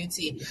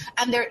community.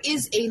 And there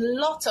is a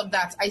lot of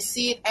that. I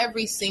see it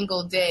every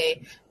single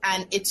day,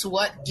 and it's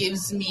what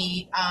gives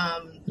me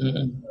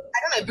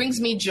I don't know, it brings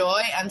me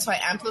joy, and so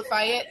I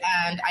amplify it,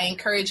 and I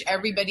encourage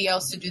everybody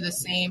else to do the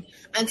same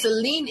and to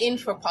lean in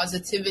for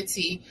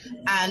positivity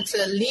and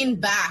to lean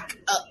back,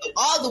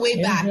 all the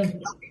way back from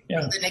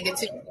the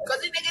negativity,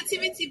 because the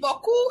negativity,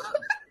 Boku.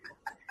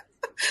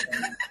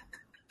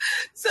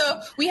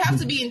 So we have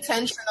to be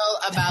intentional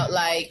about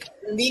like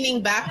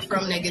leaning back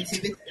from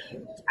negativity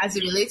as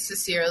it relates to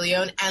Sierra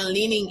Leone and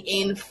leaning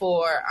in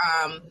for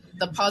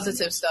the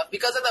positive stuff,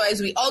 because otherwise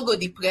we all go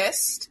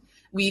depressed.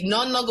 We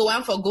not go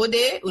on for go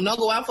there. We not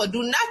go on for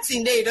do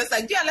nothing there. Just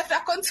like, I left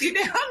that country.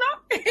 They are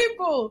not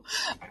able.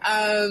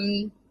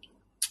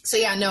 So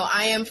yeah, no,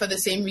 I am for the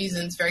same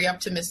reasons very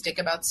optimistic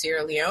about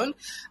Sierra Leone.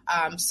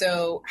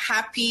 So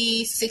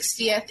happy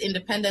 60th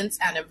independence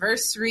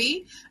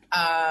anniversary.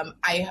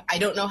 I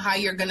don't know how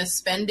you're going to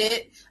spend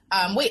it.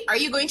 Wait, are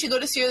you going to go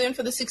to Sierra Leone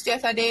for the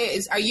 60th day?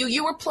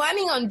 You were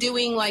planning on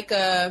doing like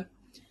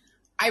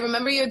I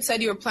remember you had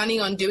said you were planning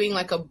on doing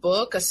like a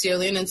book, a Sierra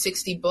Leone in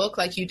 60 book,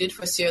 like you did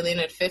for Sierra Leone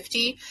at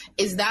 50.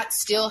 Is that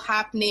still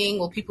happening?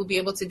 Will people be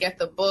able to get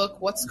the book?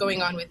 What's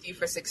going on with you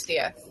for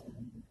 60th?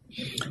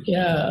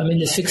 Yeah, I mean,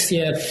 the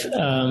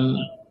 60th,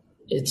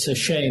 it's a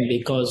shame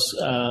because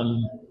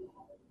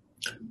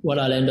what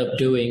I'll end up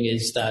doing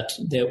is that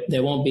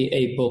there won't be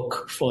a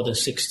book for the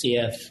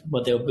 60th,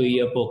 but there'll be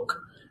a book.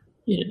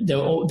 There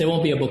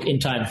won't be a book in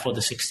time for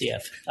the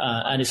 60th.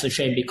 And it's a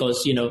shame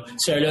because,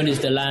 Sierra Leone is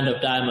the land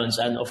of diamonds.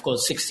 And, of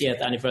course,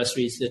 60th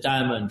anniversary is the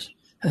diamond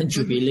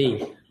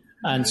jubilee.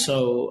 And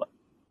so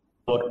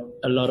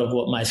a lot of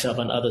what myself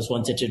and others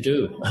wanted to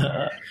do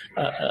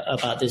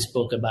about this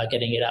book, about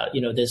getting it out,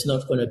 there's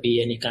not going to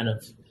be any kind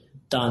of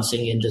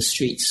dancing in the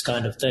streets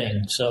kind of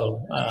thing.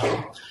 So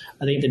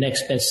I think the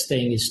next best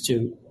thing is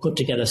to put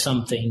together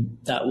something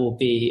that will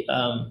be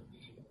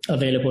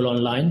available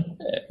online,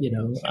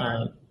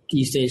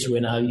 These days,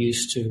 we're now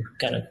used to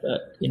kind of,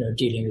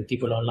 dealing with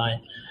people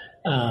online.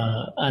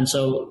 And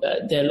so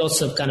there are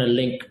lots of kind of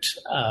linked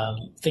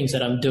things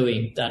that I'm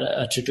doing that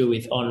are to do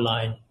with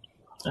online.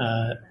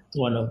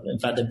 In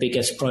fact, the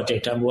biggest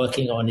project I'm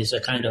working on is a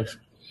kind of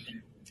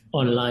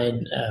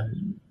online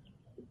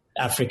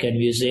African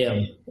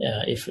museum,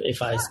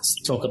 if I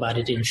talk about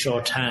it in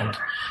shorthand.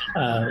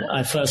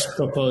 I first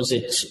proposed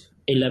it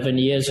 11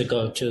 years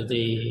ago to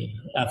the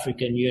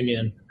African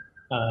Union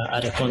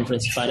at a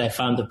conference. In fact, I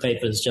found the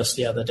papers just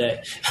the other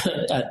day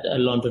at a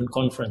London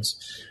conference.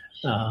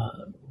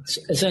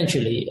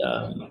 Essentially,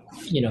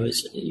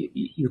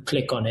 you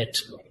click on it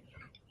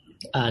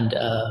and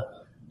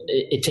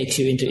it takes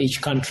you into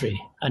each country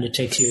and it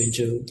takes you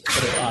into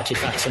sort of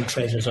artifacts and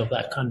treasures of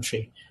that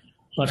country.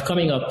 But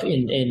coming up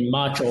in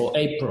March or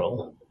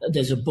April,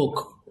 there's a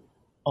book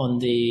on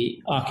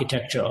the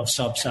architecture of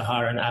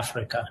sub-Saharan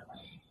Africa.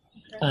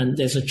 And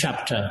there's a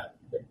chapter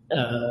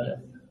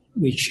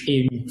which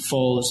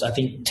involves, I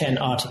think, 10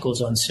 articles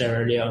on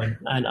Sierra Leone.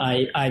 And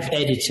I've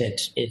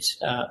edited it.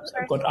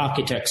 I've got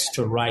architects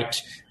to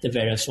write the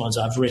various ones.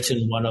 I've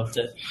written one of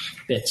the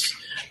bits.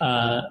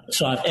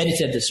 So I've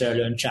edited the Sierra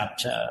Leone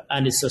chapter,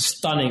 and it's a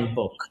stunning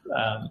book.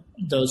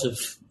 Those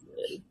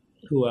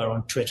who are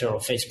on Twitter or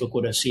Facebook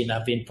would have seen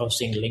I've been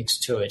posting links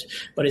to it.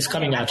 But it's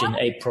coming out in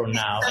April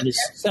now, and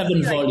it's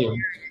 7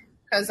 volumes.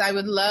 Because I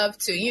would love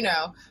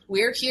to,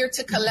 we're here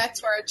to collect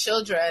for our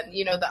children,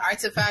 the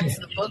artifacts,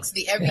 the books,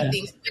 the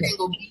everything.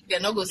 They're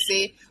not going to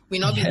say,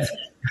 we're not being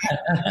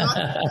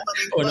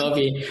Or not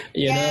be,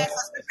 Yes,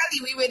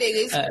 especially we were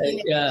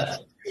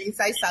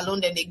inside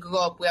salon that they grew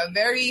up. We are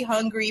very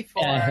hungry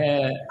for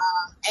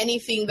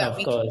anything that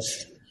we can,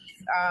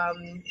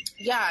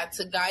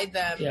 to guide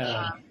them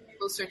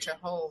closer to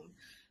home.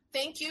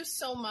 Thank you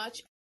so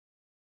much.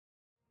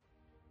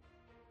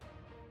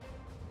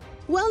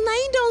 Well,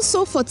 now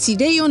so for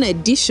today's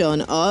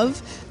edition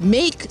of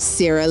Make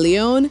Sierra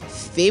Leone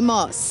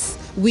Famous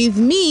with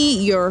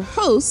me, your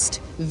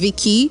host,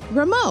 Vicky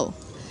Rameau.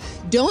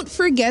 Don't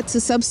forget to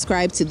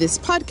subscribe to this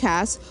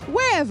podcast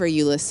wherever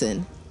you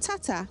listen.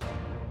 Ta-ta.